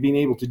method, and being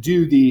able to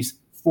do these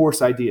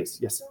force ideas.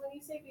 Yes? So when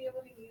you say be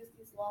able to use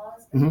these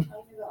laws, are you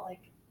talking about like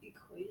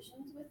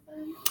equations with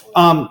them?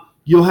 Or?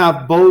 You'll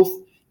have both.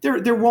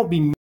 There won't be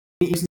many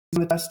equations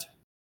in the test,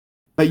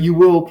 but you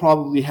will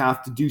probably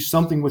have to do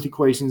something with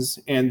equations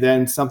and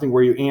then something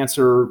where you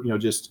answer,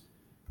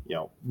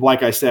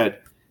 like I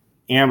said,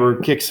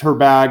 Amber kicks her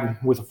bag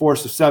with a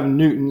force of 7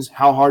 newtons.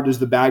 How hard does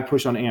the bag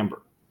push on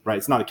Amber? Right?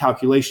 It's not a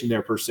calculation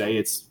there per se.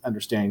 It's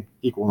understanding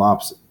equal and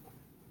opposite.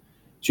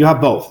 So you have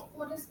both.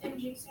 What does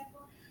mg stand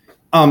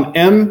for?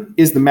 M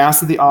is the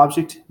mass of the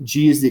object.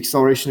 G is the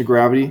acceleration of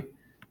gravity.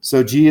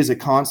 So G is a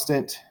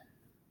constant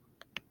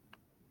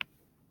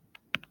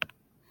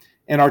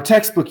And our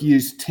textbook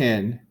used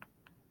 10.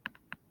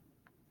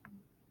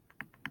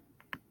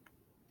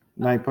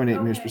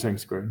 9.8 meters per second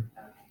squared.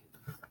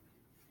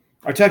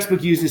 Our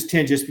textbook uses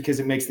 10 just because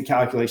it makes the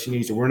calculation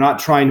easier. We're not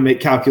trying to make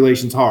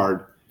calculations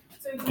hard.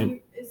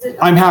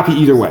 I'm happy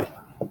either way.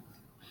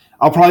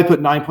 I'll probably put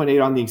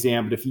 9.8 on the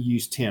exam, but if you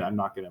use 10, I'm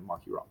not going to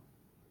mark you wrong.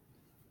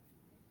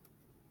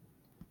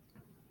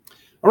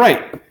 All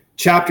right,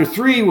 chapter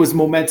 3 was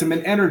momentum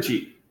and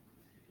energy.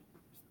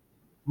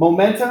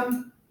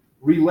 Momentum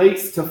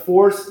relates to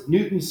force.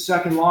 Newton's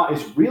second law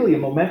is really a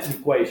momentum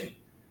equation.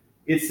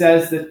 It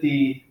says that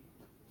the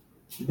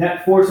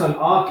net force on an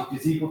object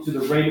is equal to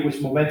the rate at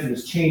which momentum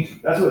is changing.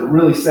 That's what it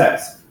really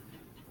says.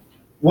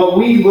 What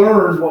we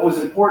learned, what was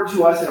important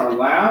to us in our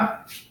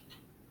lab,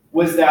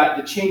 was that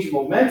the change in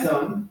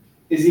momentum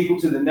is equal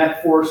to the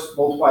net force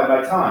multiplied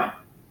by time.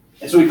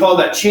 And so we call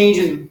that change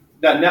in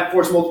that net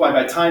force multiplied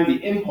by time the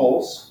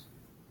impulse.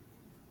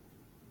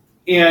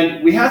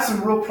 And we had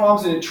some real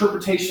problems in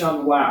interpretation on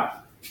the lab.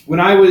 When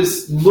I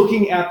was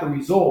looking at the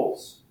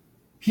results,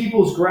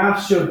 people's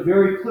graphs showed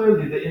very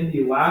clearly that in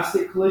the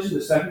elastic collision,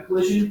 the second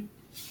collision,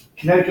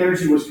 kinetic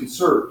energy was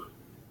conserved.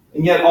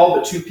 And yet all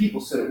but 2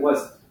 people said it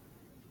wasn't.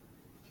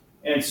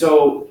 And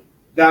so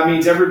that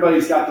means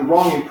everybody's got the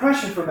wrong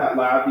impression from that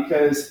lab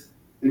because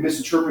they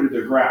misinterpreted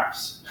their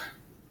graphs,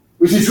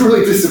 which is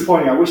really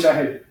disappointing. I wish I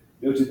had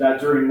noted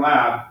that during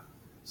lab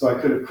so I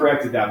could have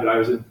corrected that, but I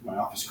was in my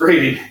office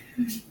grading.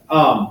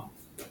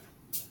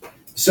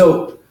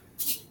 So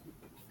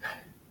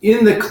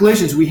in the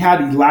collisions, we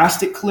had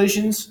elastic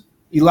collisions.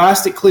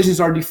 Elastic collisions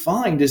are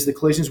defined as the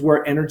collisions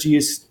where energy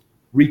is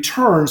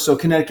returned, so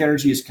kinetic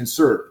energy is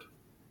conserved.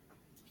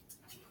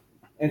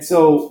 And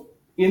so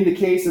in the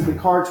case of the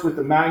carts with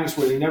the magnets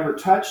where they never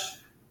touched,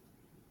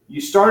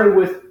 you started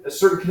with a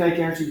certain kinetic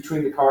energy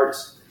between the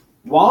carts.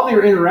 While they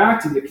were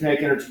interacting, the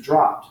kinetic energy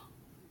dropped.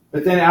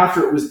 But then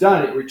after it was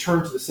done, it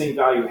returned to the same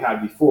value it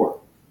had before.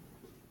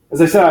 As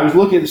I said, I was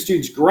looking at the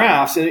students'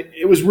 graphs, and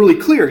it was really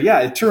clear.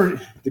 Yeah,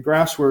 the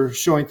graphs were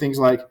showing things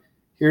like,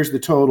 here's the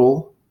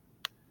total,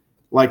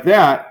 like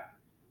that.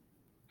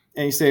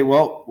 And you say,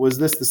 well, was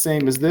this the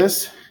same as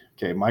this?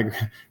 Okay,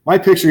 my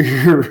picture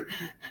here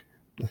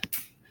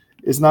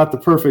is not the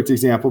perfect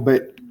example,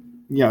 but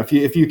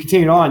if you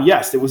continue on,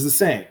 yes, it was the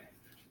same.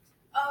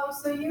 Oh,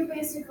 so you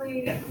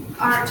basically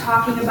aren't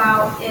talking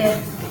about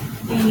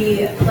if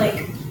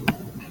the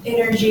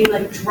energy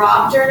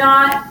dropped or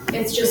not.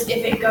 It's just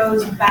if it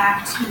goes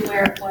back to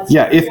where it was.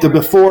 Yeah, if the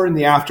before and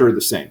the after are the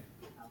same.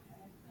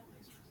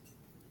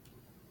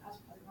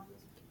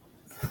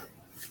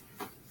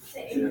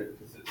 Same. Yeah,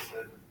 because it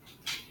said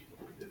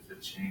if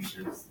it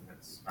changes,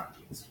 that's not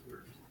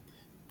considered.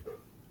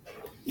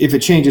 If it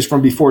changes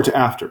from before to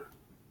after.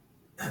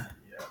 Yeah.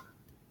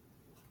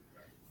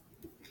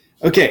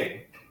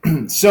 Okay,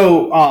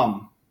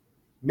 so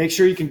make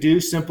sure you can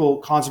do simple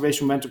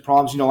conservation momentum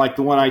problems, like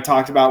the one I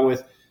talked about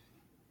with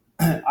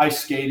ice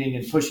skating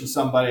and pushing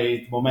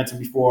somebody. The momentum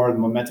before, the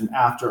momentum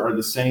after are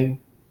the same,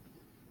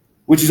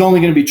 which is only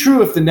going to be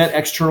true if the net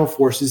external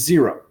force is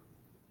 0.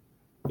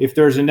 If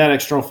there's a net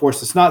external force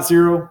that's not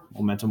 0,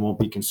 momentum won't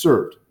be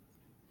conserved.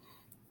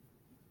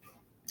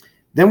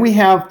 Then we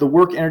have the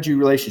work-energy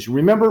relationship.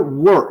 Remember,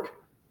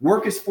 work.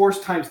 Work is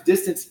force times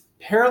distance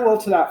parallel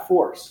to that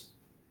force.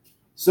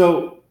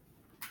 So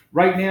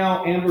right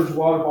now, Amber's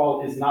water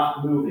ball is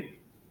not moving.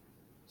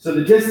 So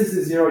the distance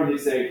is 0, and you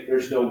say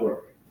there's no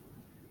work.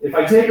 If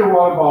I take a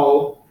water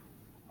bottle,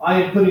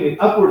 I am putting an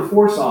upward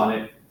force on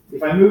it.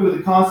 If I move with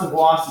a constant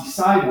velocity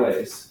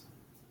sideways,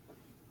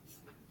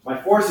 my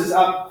force is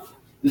up,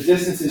 the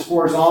distance is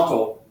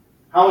horizontal.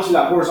 How much of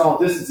that horizontal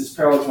distance is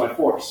parallel to my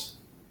force?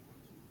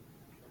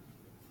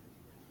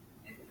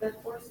 If the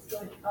force is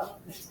going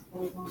up, it's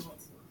horizontal.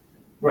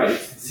 Right,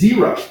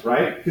 0,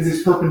 right? Because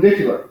it's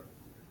perpendicular.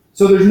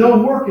 So there's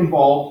no work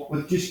involved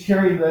with just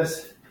carrying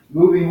this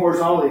moving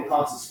horizontally at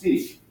constant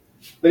speed.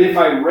 But if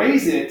I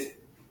raise it,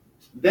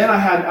 then I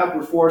had an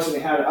upward force and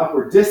it had an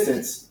upward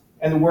distance,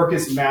 and the work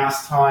is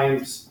mass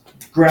times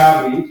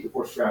gravity, the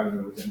force of gravity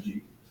over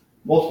mg,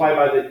 multiplied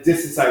by the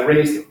distance I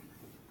raised it.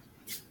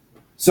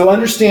 So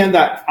understand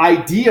that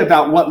idea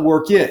about what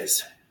work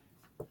is.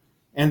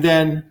 And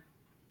then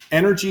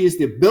energy is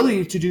the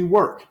ability to do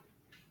work.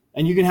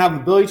 And you can have the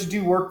ability to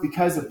do work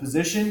because of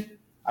position.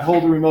 I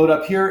hold the remote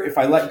up here. If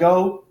I let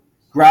go,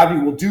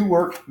 gravity will do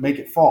work, make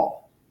it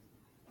fall.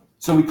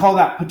 So we call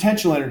that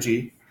potential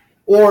energy.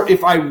 Or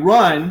if I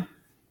run,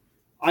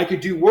 I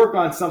could do work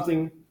on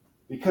something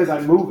because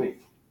I'm moving.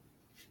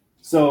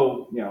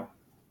 So,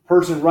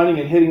 person running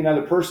and hitting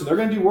another person, they're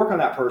going to do work on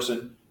that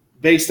person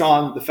based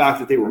on the fact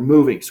that they were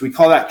moving. So we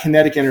call that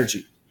kinetic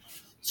energy.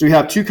 So we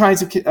have 2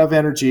 kinds of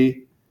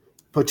energy.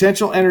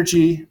 Potential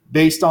energy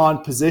based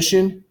on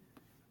position,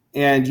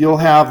 and you'll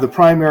have the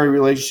primary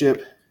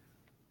relationship,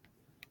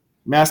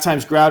 mass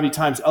times gravity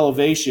times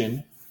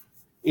elevation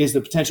is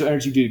the potential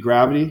energy due to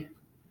gravity.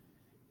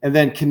 And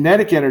then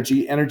kinetic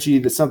energy, energy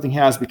that something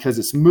has because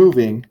it's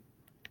moving,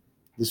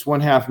 this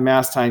 1/2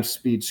 mass times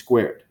speed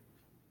squared.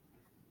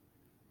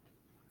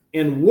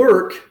 And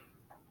work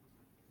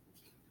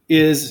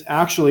is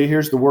actually,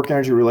 here's the work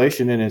energy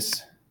relation, and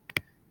it's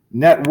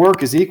net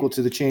work is equal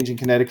to the change in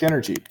kinetic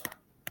energy.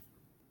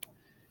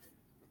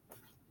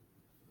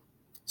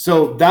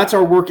 So that's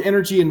our work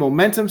energy and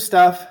momentum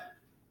stuff.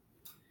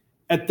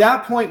 At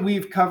that point,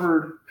 we've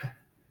covered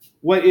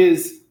what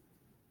is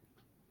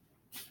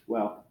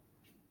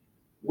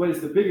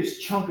the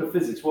biggest chunk of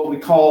physics, what we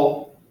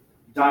call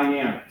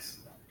dynamics.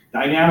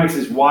 Dynamics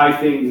is why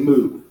things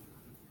move.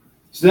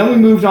 So then we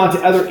moved on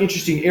to other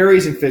interesting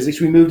areas in physics.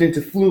 We moved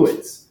into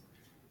fluids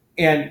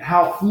and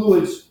how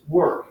fluids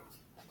work.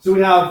 So we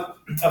have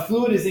a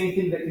fluid is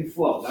anything that can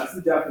flow. That's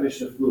the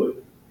definition of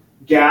fluid.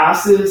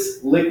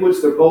 Gases,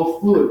 liquids, they're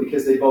both fluid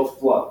because they both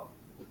flow.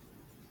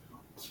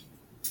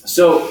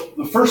 So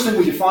the first thing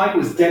we defined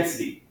was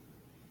density.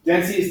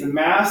 Density is the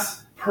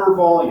mass per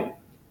volume.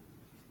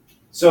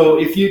 So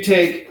if you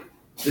take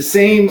the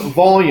same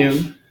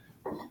volume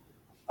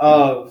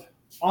of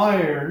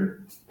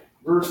iron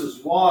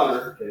versus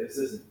water, okay, this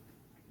isn't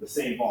the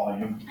same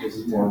volume, this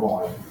is more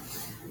volume.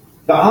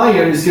 The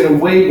iron is going to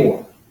weigh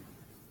more.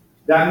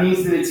 That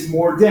means that it's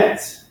more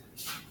dense.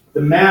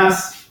 The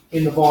mass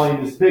in the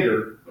volume is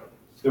bigger.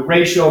 The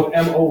ratio of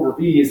M over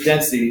V is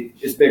density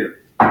is bigger.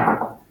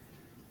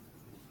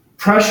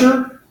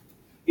 Pressure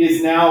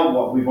is now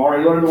what we've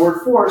already learned the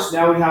word force.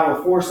 Now we have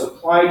a force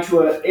applied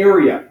to an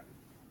area.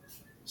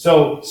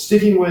 So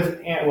sticking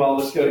with, well,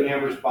 let's go to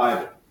Amber's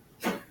Bible.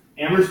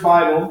 Amber's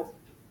Bible,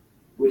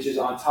 which is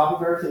on top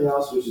of everything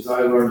else, which is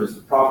I learned is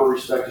the proper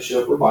respect to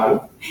show for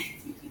Bible,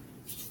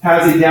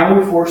 has a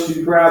downward force due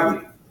to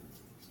gravity.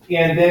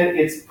 And then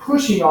it's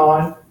pushing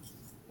on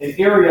an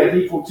area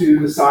equal to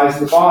the size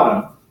of the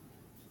bottom.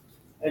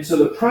 And so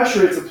the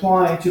pressure it's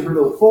applying to her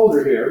little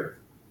folder here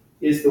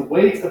is the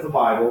weight of the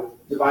Bible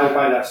divided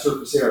by that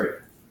surface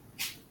area.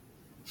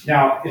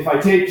 Now, if I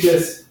take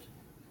this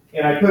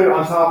and I put it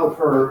on top of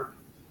her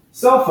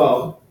cell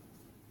phone,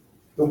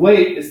 the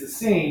weight is the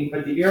same,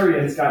 but the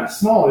area has gotten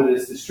smaller that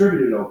it's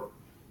distributed over.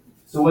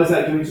 So what is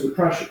that doing to the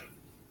pressure?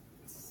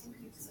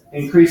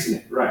 Increasing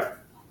it, right.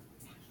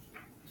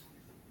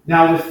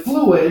 Now with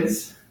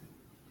fluids,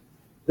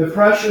 the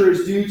pressure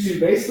is due to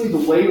basically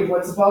the weight of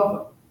what's above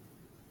them.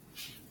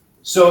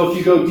 So if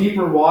you go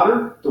deeper in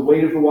water, the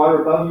weight of the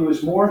water above you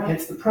is more,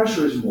 hence the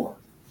pressure is more.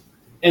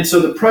 And so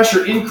the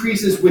pressure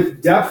increases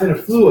with depth in a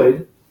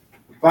fluid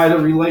by the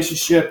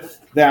relationship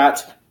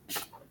that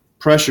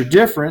pressure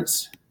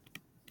difference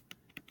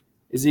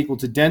is equal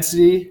to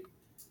density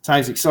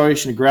times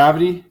acceleration of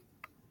gravity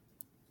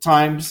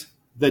times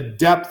the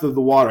depth of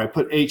the water. I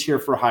put H here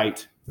for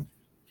height.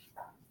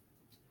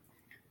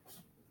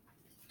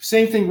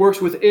 Same thing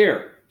works with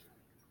air.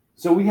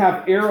 So we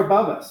have air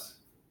above us.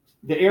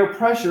 The air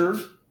pressure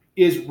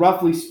is,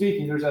 roughly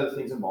speaking, there's other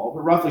things involved,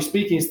 but roughly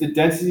speaking, it's the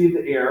density of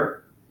the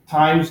air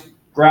times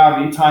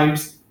gravity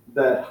times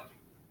the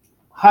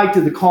height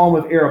of the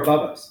column of air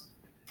above us.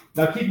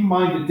 Now keep in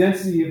mind the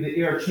density of the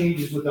air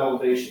changes with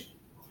elevation.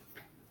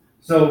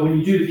 So when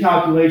you do the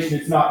calculation,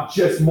 it's not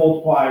just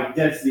multiply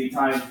density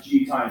times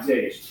G times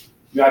H.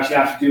 You actually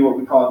have to do what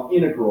we call an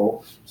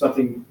integral,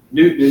 something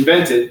Newton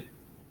invented.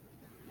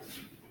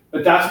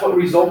 But that's what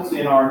results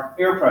in our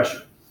air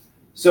pressure.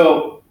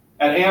 So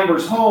at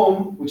Amber's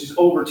home, which is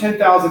over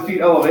 10,000 feet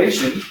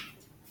elevation,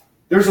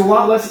 there's a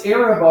lot less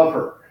air above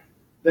her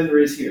than there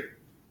is here.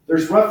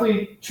 There's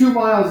roughly 2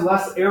 miles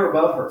less air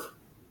above her.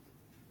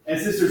 And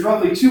since there's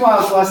roughly 2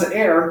 miles less of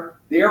air,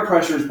 the air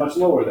pressure is much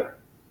lower there.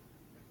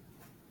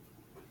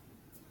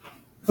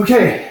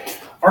 Okay,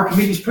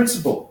 Archimedes'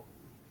 principle.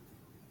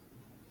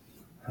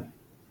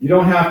 You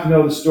don't have to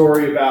know the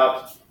story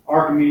about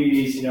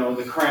Archimedes,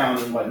 the crown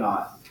and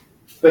whatnot.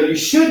 But you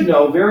should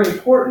know, very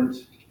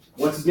important,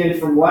 once again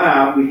from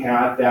lab, we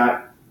had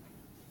that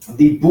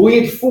the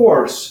buoyant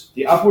force,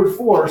 the upward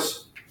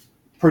force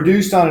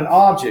produced on an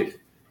object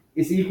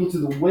is equal to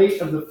the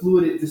weight of the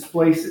fluid it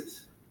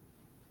displaces.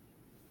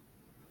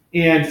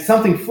 And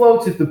something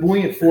floats if the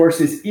buoyant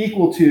force is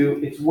equal to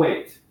its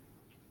weight.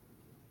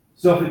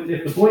 So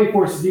if the buoyant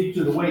force is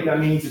equal to the weight, that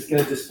means it's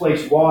going to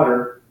displace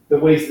water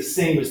that weighs the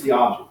same as the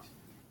object.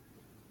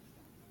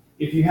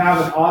 If you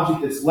have an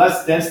object that's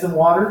less dense than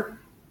water,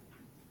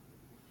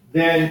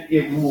 then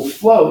it will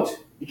float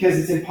because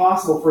it's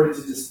impossible for it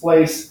to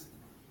displace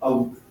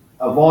a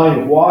volume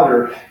of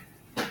water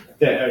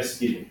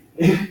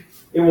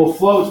it will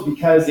float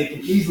because it can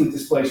easily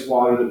displace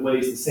water that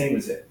weighs the same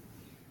as it.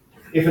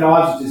 If an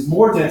object is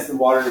more dense than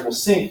water, it will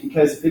sink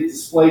because if it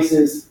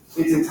displaces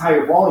its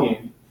entire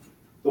volume,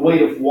 the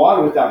weight of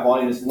water with that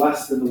volume is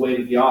less than the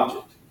weight of the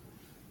object.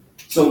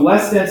 So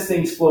less dense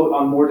things float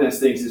on more dense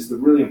things is the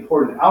really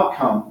important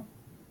outcome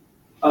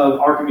of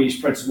Archimedes'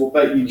 principle,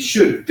 but you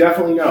should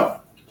definitely know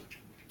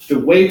the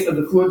weight of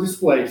the fluid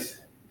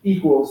displaced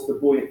equals the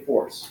buoyant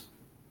force.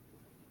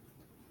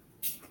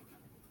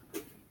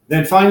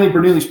 Then finally,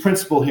 Bernoulli's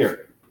principle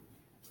here.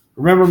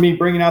 Remember me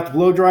bringing out the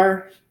blow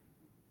dryer?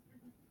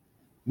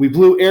 We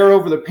blew air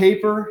over the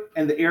paper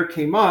and the air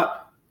came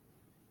up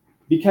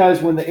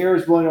because when the air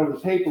is blowing over the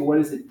paper, what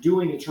is it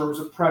doing in terms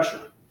of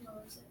pressure?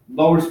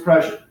 Lowers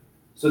pressure.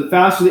 So the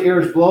faster the air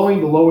is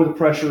blowing, the lower the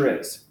pressure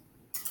is.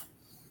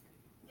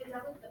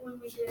 that what when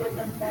we did with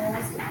the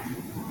balls?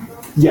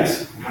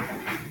 Yes.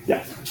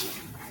 Yeah.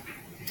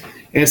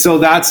 And so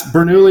that's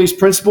Bernoulli's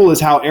principle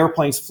is how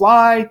airplanes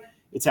fly.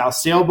 It's how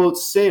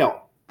sailboats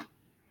sail.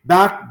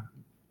 Back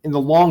in the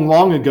long,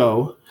 long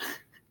ago,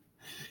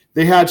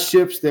 they had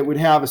ships that would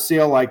have a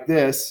sail like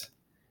this.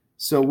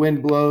 So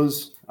wind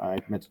blows, I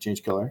meant to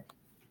change color.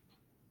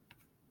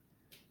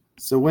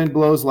 So wind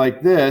blows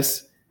like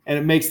this, and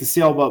it makes the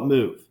sailboat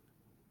move.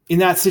 In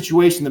that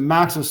situation, the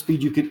maximum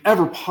speed you could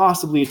ever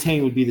possibly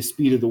attain would be the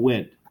speed of the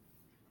wind.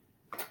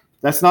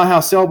 That's not how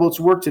sailboats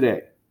work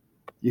today.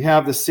 You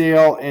have the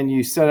sail and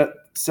you set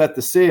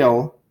the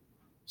sail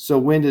so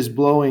wind is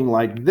blowing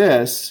like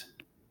this,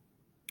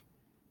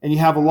 and you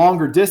have a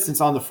longer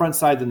distance on the front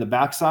side than the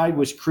back side,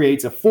 which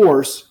creates a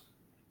force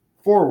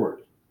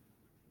forward.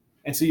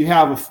 And so you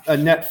have a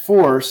net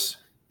force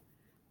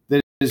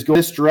that is going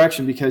this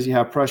direction because you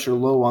have pressure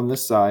low on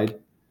this side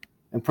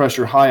and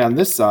pressure high on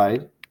this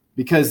side,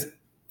 because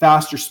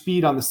faster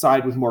speed on the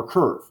side with more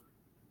curve.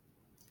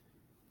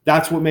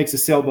 That's what makes a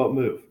sailboat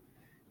move.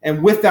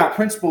 And with that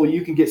principle,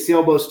 you can get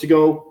sailboats to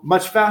go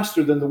much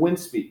faster than the wind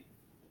speed,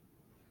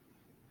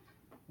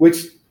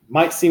 which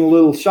might seem a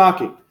little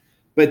shocking.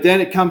 But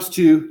then it comes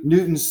to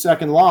Newton's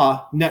second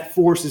law, net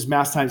force is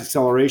mass times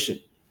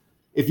acceleration.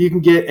 If you can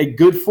get a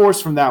good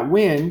force from that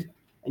wind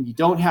and you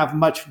don't have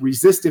much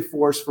resistive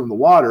force from the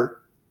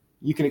water,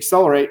 you can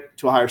accelerate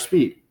to a higher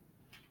speed.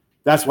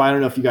 That's why I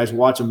don't know if you guys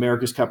watch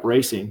America's Cup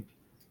racing,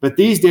 but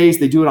these days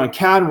they do it on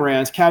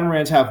catamarans.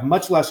 Catamarans have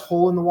much less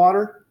hole in the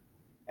water,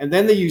 and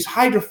then they use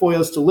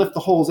hydrofoils to lift the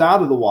holes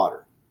out of the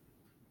water.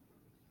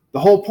 The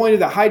whole point of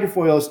the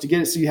hydrofoil is to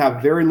get it so you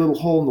have very little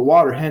hole in the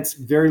water, hence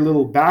very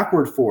little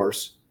backward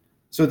force,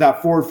 so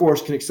that forward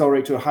force can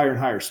accelerate to a higher and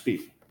higher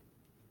speed.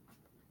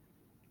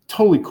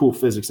 Totally cool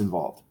physics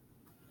involved.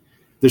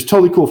 There's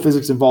totally cool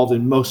physics involved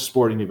in most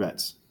sporting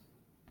events.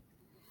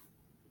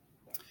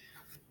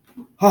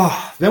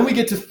 Then we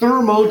get to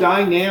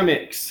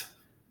thermodynamics.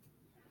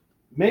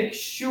 Make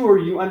sure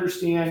you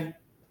understand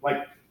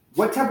like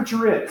what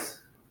temperature is.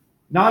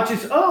 Not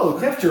just, oh,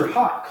 temperature,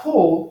 hot,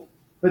 cold,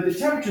 but the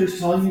temperature is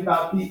telling you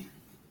about the,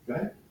 go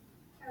ahead.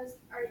 Is it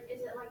like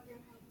Fahrenheit and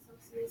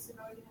Celsius and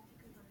all you have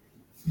to convert?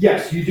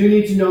 Yes, you do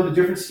need to know the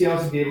different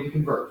scales to be able to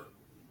convert.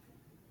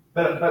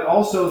 But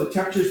also the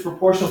temperature is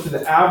proportional to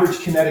the average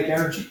kinetic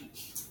energy.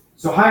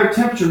 So higher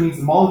temperature means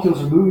the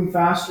molecules are moving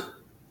faster.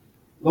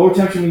 Lower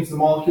temperature means the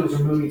molecules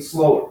are moving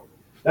slower.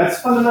 That's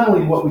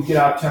fundamentally what we get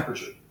out of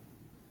temperature.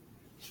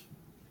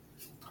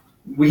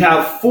 We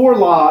have 4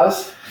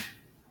 laws.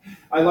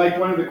 I like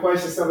one of the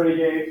questions somebody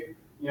gave,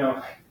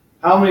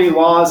 how many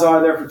laws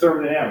are there for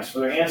thermodynamics? For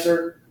their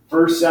answer,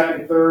 first,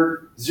 second,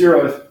 third,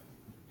 0th,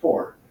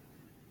 4.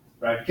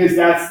 Right? Because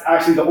that's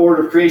actually the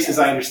order of creation as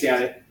I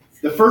understand it.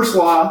 The first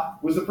law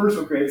was the first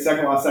one created, the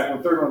second law, the second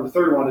one, third one, the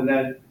third one, and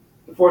then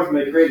the fourth one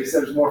they created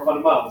said it was more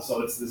fundamental,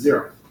 so it's the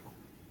 0th.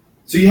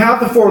 So you have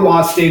the 4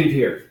 laws stated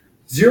here.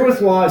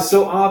 0th law is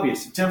so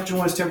obvious. If temperature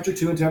 1 is temperature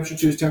 2, and temperature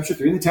 2 is temperature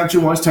 3, and the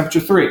temperature 1 is temperature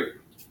 3.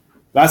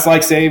 That's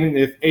like saying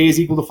if A is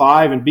equal to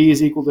 5 and B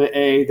is equal to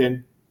A,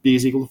 then B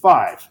is equal to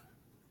 5.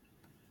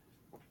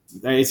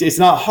 It's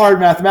not hard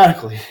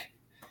mathematically.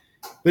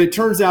 But it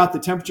turns out the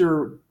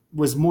temperature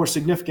was more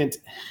significant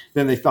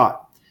than they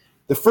thought.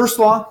 The first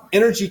law,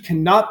 energy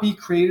cannot be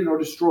created or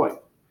destroyed.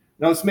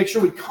 Now let's make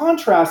sure we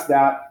contrast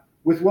that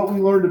with what we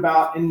learned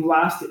about an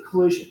elastic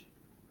collision.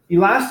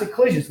 Elastic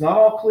collisions, not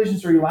all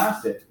collisions are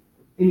elastic.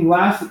 In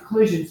elastic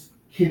collisions,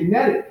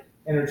 kinetic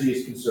energy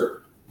is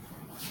conserved.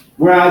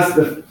 Whereas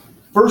the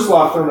first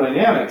law of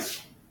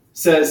thermodynamics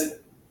says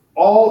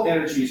all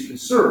energy is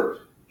conserved.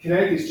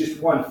 Kinetic is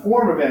just one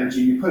form of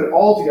energy. You put it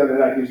all together,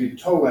 that gives you the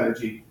total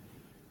energy,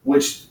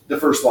 which the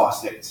first law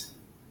states.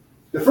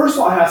 The first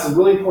law has some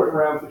really important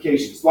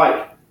ramifications,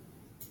 like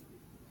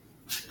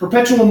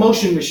perpetual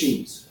motion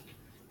machines.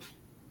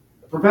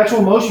 A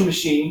perpetual motion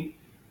machine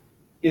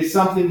is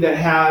something that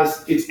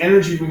has its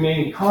energy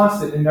remaining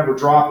constant and never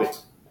dropping.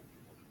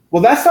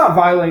 Well, that's not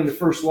violating the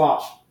first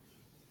law.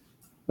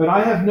 But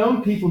I have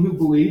known people who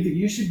believe that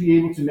you should be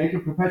able to make a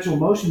perpetual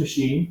motion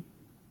machine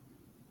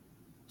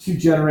to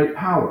generate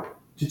power,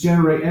 to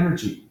generate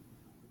energy.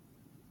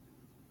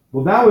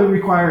 Well, that would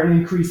require an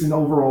increase in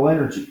overall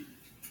energy.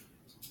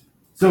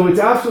 So it's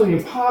absolutely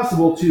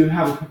impossible to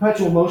have a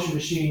perpetual motion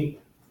machine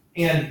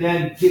and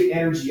then get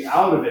energy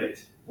out of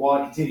it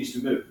while it continues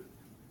to move.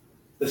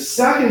 The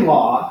second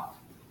law,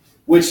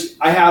 which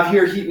I have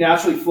here, heat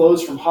naturally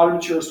flows from hotter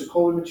materials to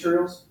colder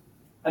materials.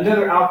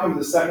 Another outcome of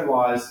the second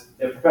law is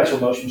a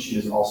perpetual motion machine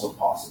is also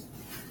possible.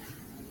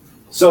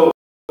 So,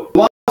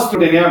 laws of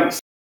thermodynamics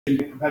is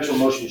a perpetual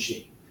motion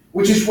machine,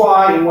 which is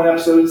why in one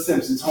episode of The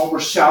Simpsons, Homer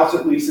shouts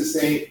at Lisa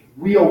saying,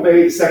 "We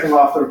obey the second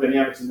law of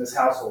thermodynamics in this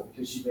household,"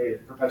 because she made a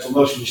perpetual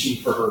motion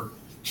machine for her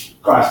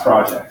class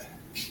project.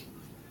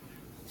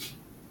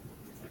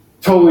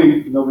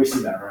 Totally, nobody's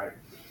seen that, right?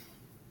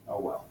 Oh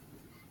well.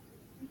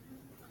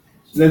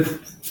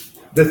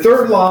 The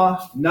third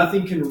law,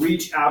 nothing can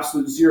reach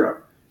absolute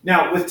 0.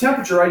 Now, with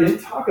temperature, I didn't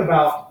talk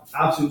about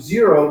absolute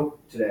 0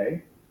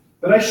 today,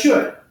 but I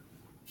should.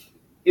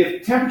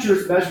 if temperature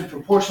is measured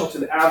proportional to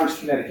the average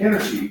kinetic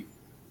energy,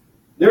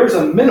 there is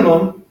a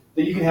minimum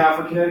that you can have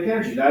for kinetic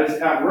energy. That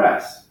is at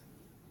rest.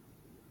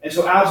 And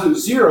so absolute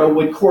zero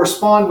would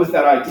correspond with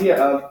that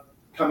idea of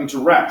coming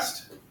to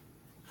rest.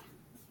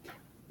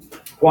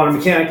 Quantum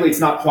mechanically, it's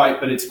not quite,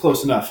 but it's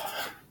close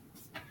enough.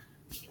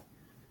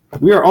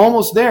 We are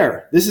almost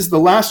there. This is the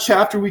last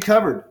chapter we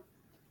covered.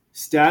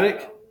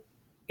 Static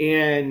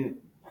and,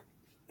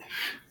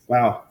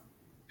 wow.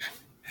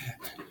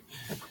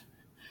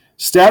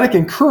 Static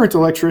and current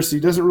electricity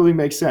doesn't really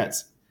make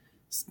sense.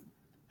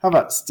 How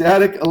about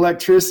static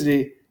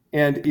electricity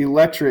and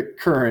electric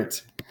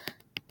current?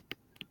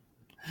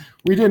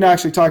 We didn't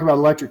actually talk about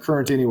electric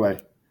current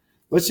anyway.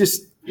 Let's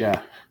just,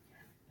 yeah.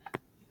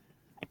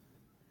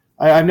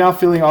 I'm now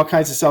feeling all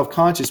kinds of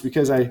self-conscious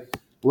because I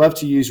love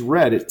to use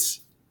red.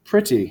 It's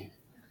pretty.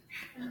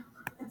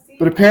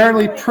 But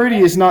apparently pretty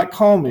is not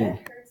calming.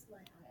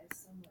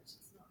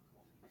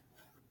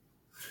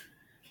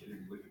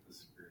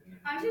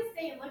 I'm just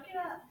saying, look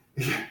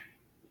it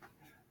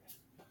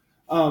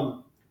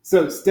up.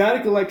 So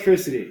static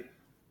electricity.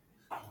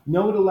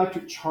 Know what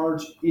electric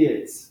charge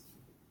is.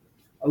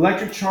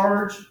 Electric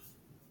charge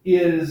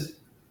is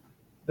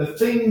the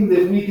thing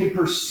that we can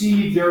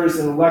perceive there is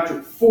an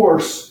electric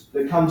force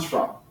that comes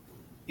from.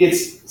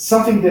 It's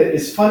something that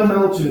is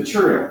fundamental to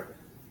material.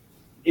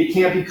 It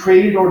can't be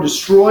created or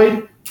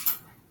destroyed.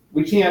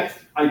 We can't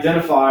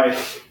identify.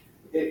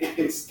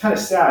 It's kind of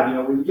sad, you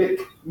know, when you get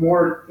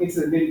more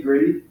into the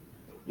nitty-gritty,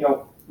 you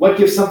know, what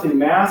gives something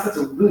mass? That's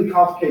a really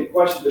complicated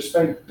question. They're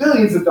spending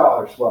billions of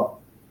dollars,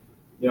 well,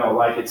 you know,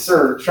 like at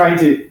CERN, trying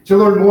to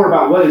learn more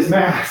about what is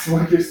mass,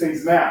 what gives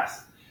things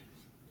mass.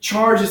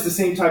 Charge is the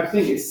same type of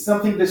thing. It's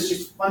something that's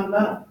just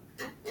fundamental.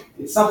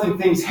 It's something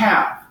things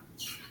have.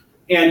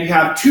 And you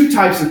have two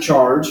types of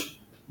charge.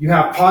 You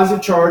have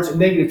positive charge and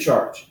negative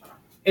charge.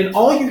 And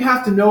all you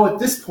have to know at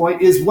this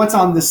point is what's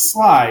on this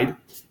slide.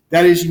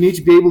 That is, you need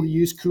to be able to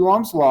use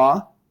Coulomb's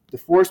law. The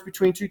force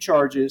between two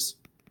charges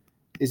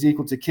is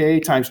equal to K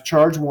times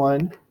charge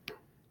 1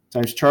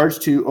 times charge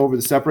 2 over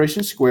the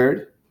separation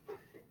squared.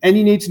 And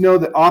you need to know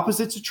that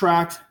opposites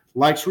attract,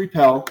 likes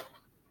repel,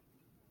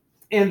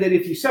 and that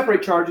if you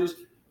separate charges,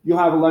 you'll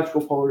have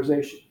electrical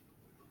polarization.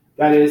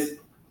 That is,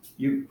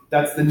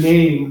 that's the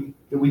name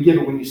that we give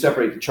it when you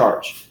separate the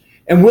charge.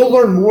 And we'll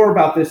learn more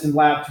about this in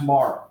lab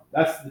tomorrow.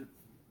 That's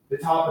the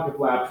topic of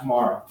lab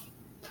tomorrow.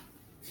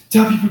 To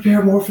help you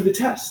prepare more for the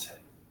test.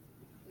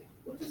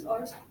 What does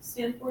R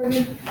stand for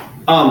again?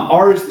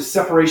 R is the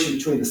separation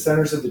between the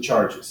centers of the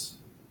charges.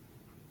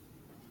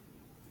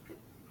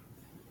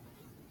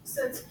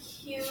 So it's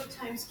Q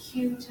times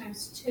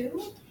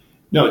 2?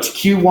 No, it's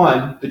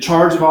Q1, the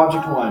charge of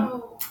object 1,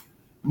 Oh,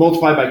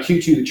 multiplied by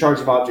Q2, the charge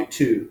of object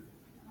 2,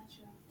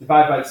 gotcha.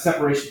 divided by the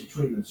separation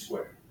between them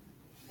squared.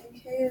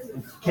 And K is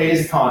a K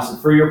is a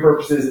constant. For your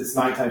purposes, it's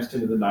 9 times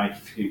 10 to the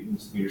 9th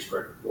meters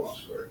squared per coulomb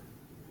squared.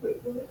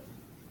 Wait, what?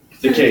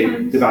 The K,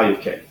 Times. the value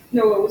of K.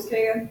 No, what was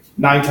K again?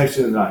 9 times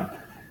 10 to the 9th.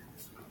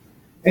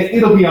 And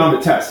it'll be on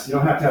the test. You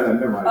don't have to have that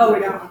memorized. Oh, we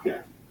don't.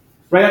 Yeah.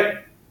 Right?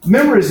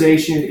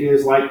 Memorization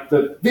is like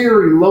the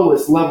very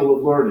lowest level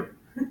of learning.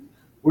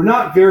 We're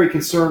not very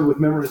concerned with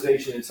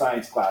memorization in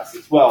science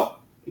classes. Well,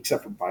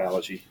 except for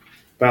biology.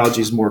 Biology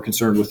is more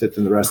concerned with it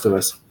than the rest of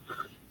us.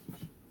 Go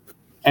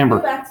Amber.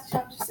 back to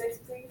chapter 6,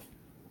 please.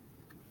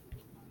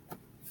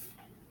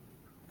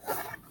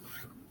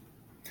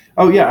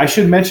 Oh, yeah, I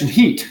should mention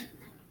heat.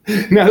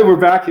 Now that we're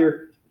back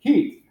here,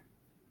 heat.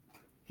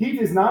 Heat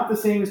is not the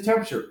same as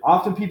temperature.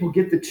 Often people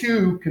get the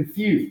two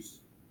confused.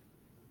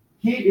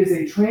 Heat is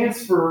a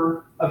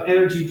transfer of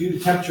energy due to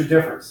temperature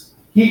difference.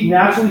 Heat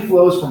naturally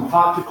flows from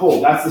hot to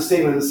cold. That's the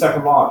statement of the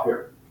second law up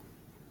here.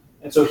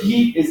 And so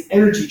heat is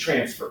energy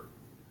transfer.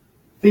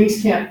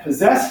 Things can't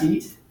possess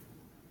heat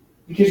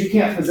because you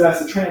can't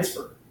possess a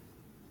transfer.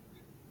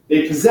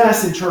 They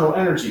possess internal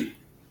energy.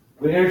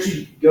 When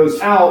energy goes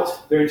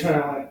out, their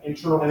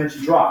internal energy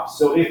drops.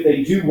 So if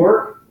they do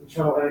work,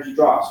 internal energy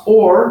drops.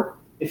 Or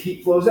if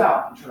heat flows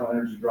out, internal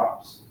energy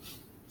drops.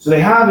 So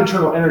they have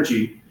internal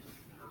energy.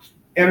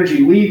 Energy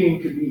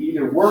leaving could be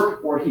either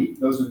work or heat.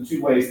 Those are the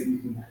two ways that you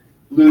can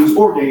lose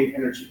or gain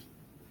energy.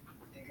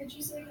 Could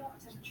you say what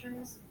temperature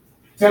is?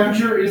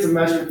 Temperature is a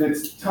measure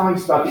that's telling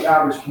us about the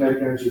average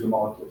kinetic energy of the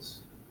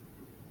molecules.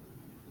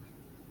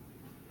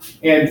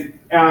 And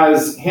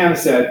as Hannah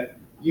said,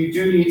 you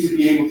do need to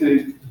be able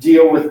to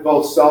deal with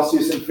both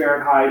Celsius and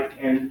Fahrenheit,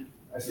 and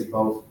I say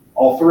both,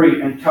 all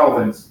three, and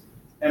Kelvins,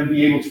 and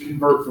be able to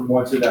convert from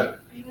one to the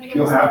other.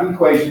 You'll have the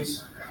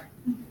equations,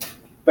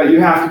 but you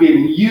have to be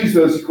able to use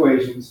those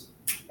equations.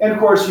 And of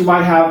course, you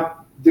might have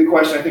the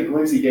question I think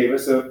Lindsay gave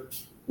us of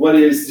what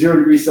is 0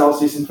 degrees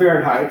Celsius in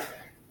Fahrenheit.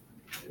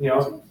 You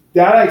know,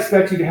 that I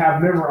expect you to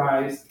have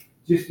memorized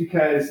just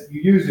because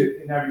you use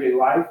it in everyday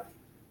life.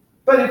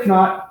 But if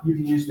not, you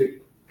can use the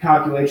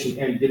calculation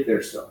and get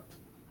there still.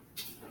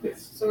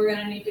 Yes. So we're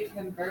gonna need to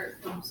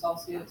convert from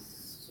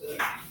Celsius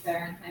to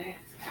Fahrenheit.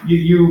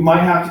 You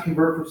might have to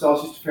convert from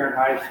Celsius to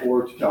Fahrenheit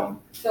or to Kelvin.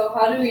 So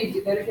how do we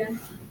do that again?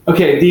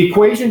 Okay, the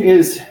equation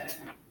is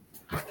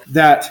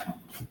that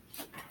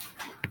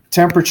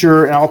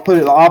temperature, and I'll put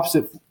it the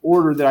opposite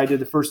order that I did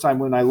the first time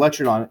when I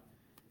lectured on it.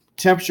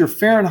 Temperature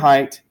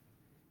Fahrenheit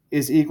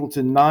is equal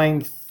to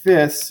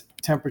 9/5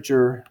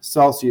 temperature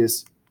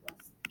Celsius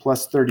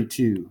plus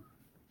 32.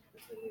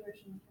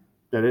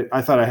 Did it?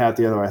 I thought I had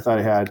the other one. I thought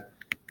I had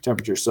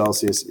temperature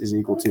Celsius is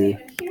equal to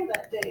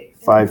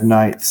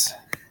 5/9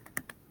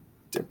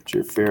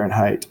 temperature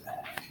Fahrenheit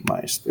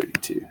minus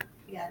 32.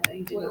 Yeah, no,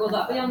 you Will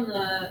that be on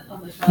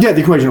the Yeah,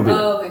 the equation will be.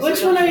 Oh, okay, so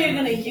Which one are you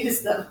gonna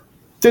use though?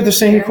 They're the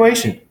same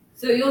equation.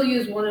 So you'll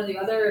use one or the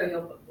other, or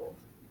you'll put both?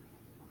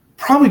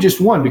 Probably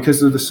just one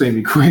because they're the same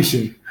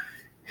equation.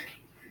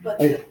 But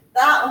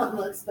that one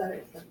looks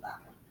better than that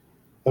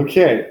one.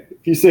 Okay,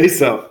 if you say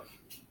so.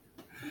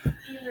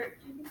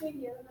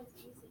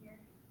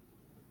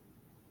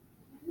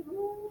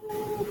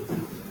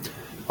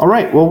 All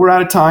right, well, we're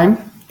out of time,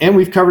 and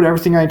we've covered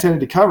everything I intended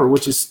to cover,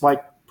 which is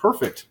like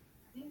perfect.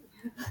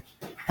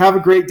 Have a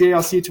great day.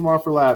 I'll see you tomorrow for lab.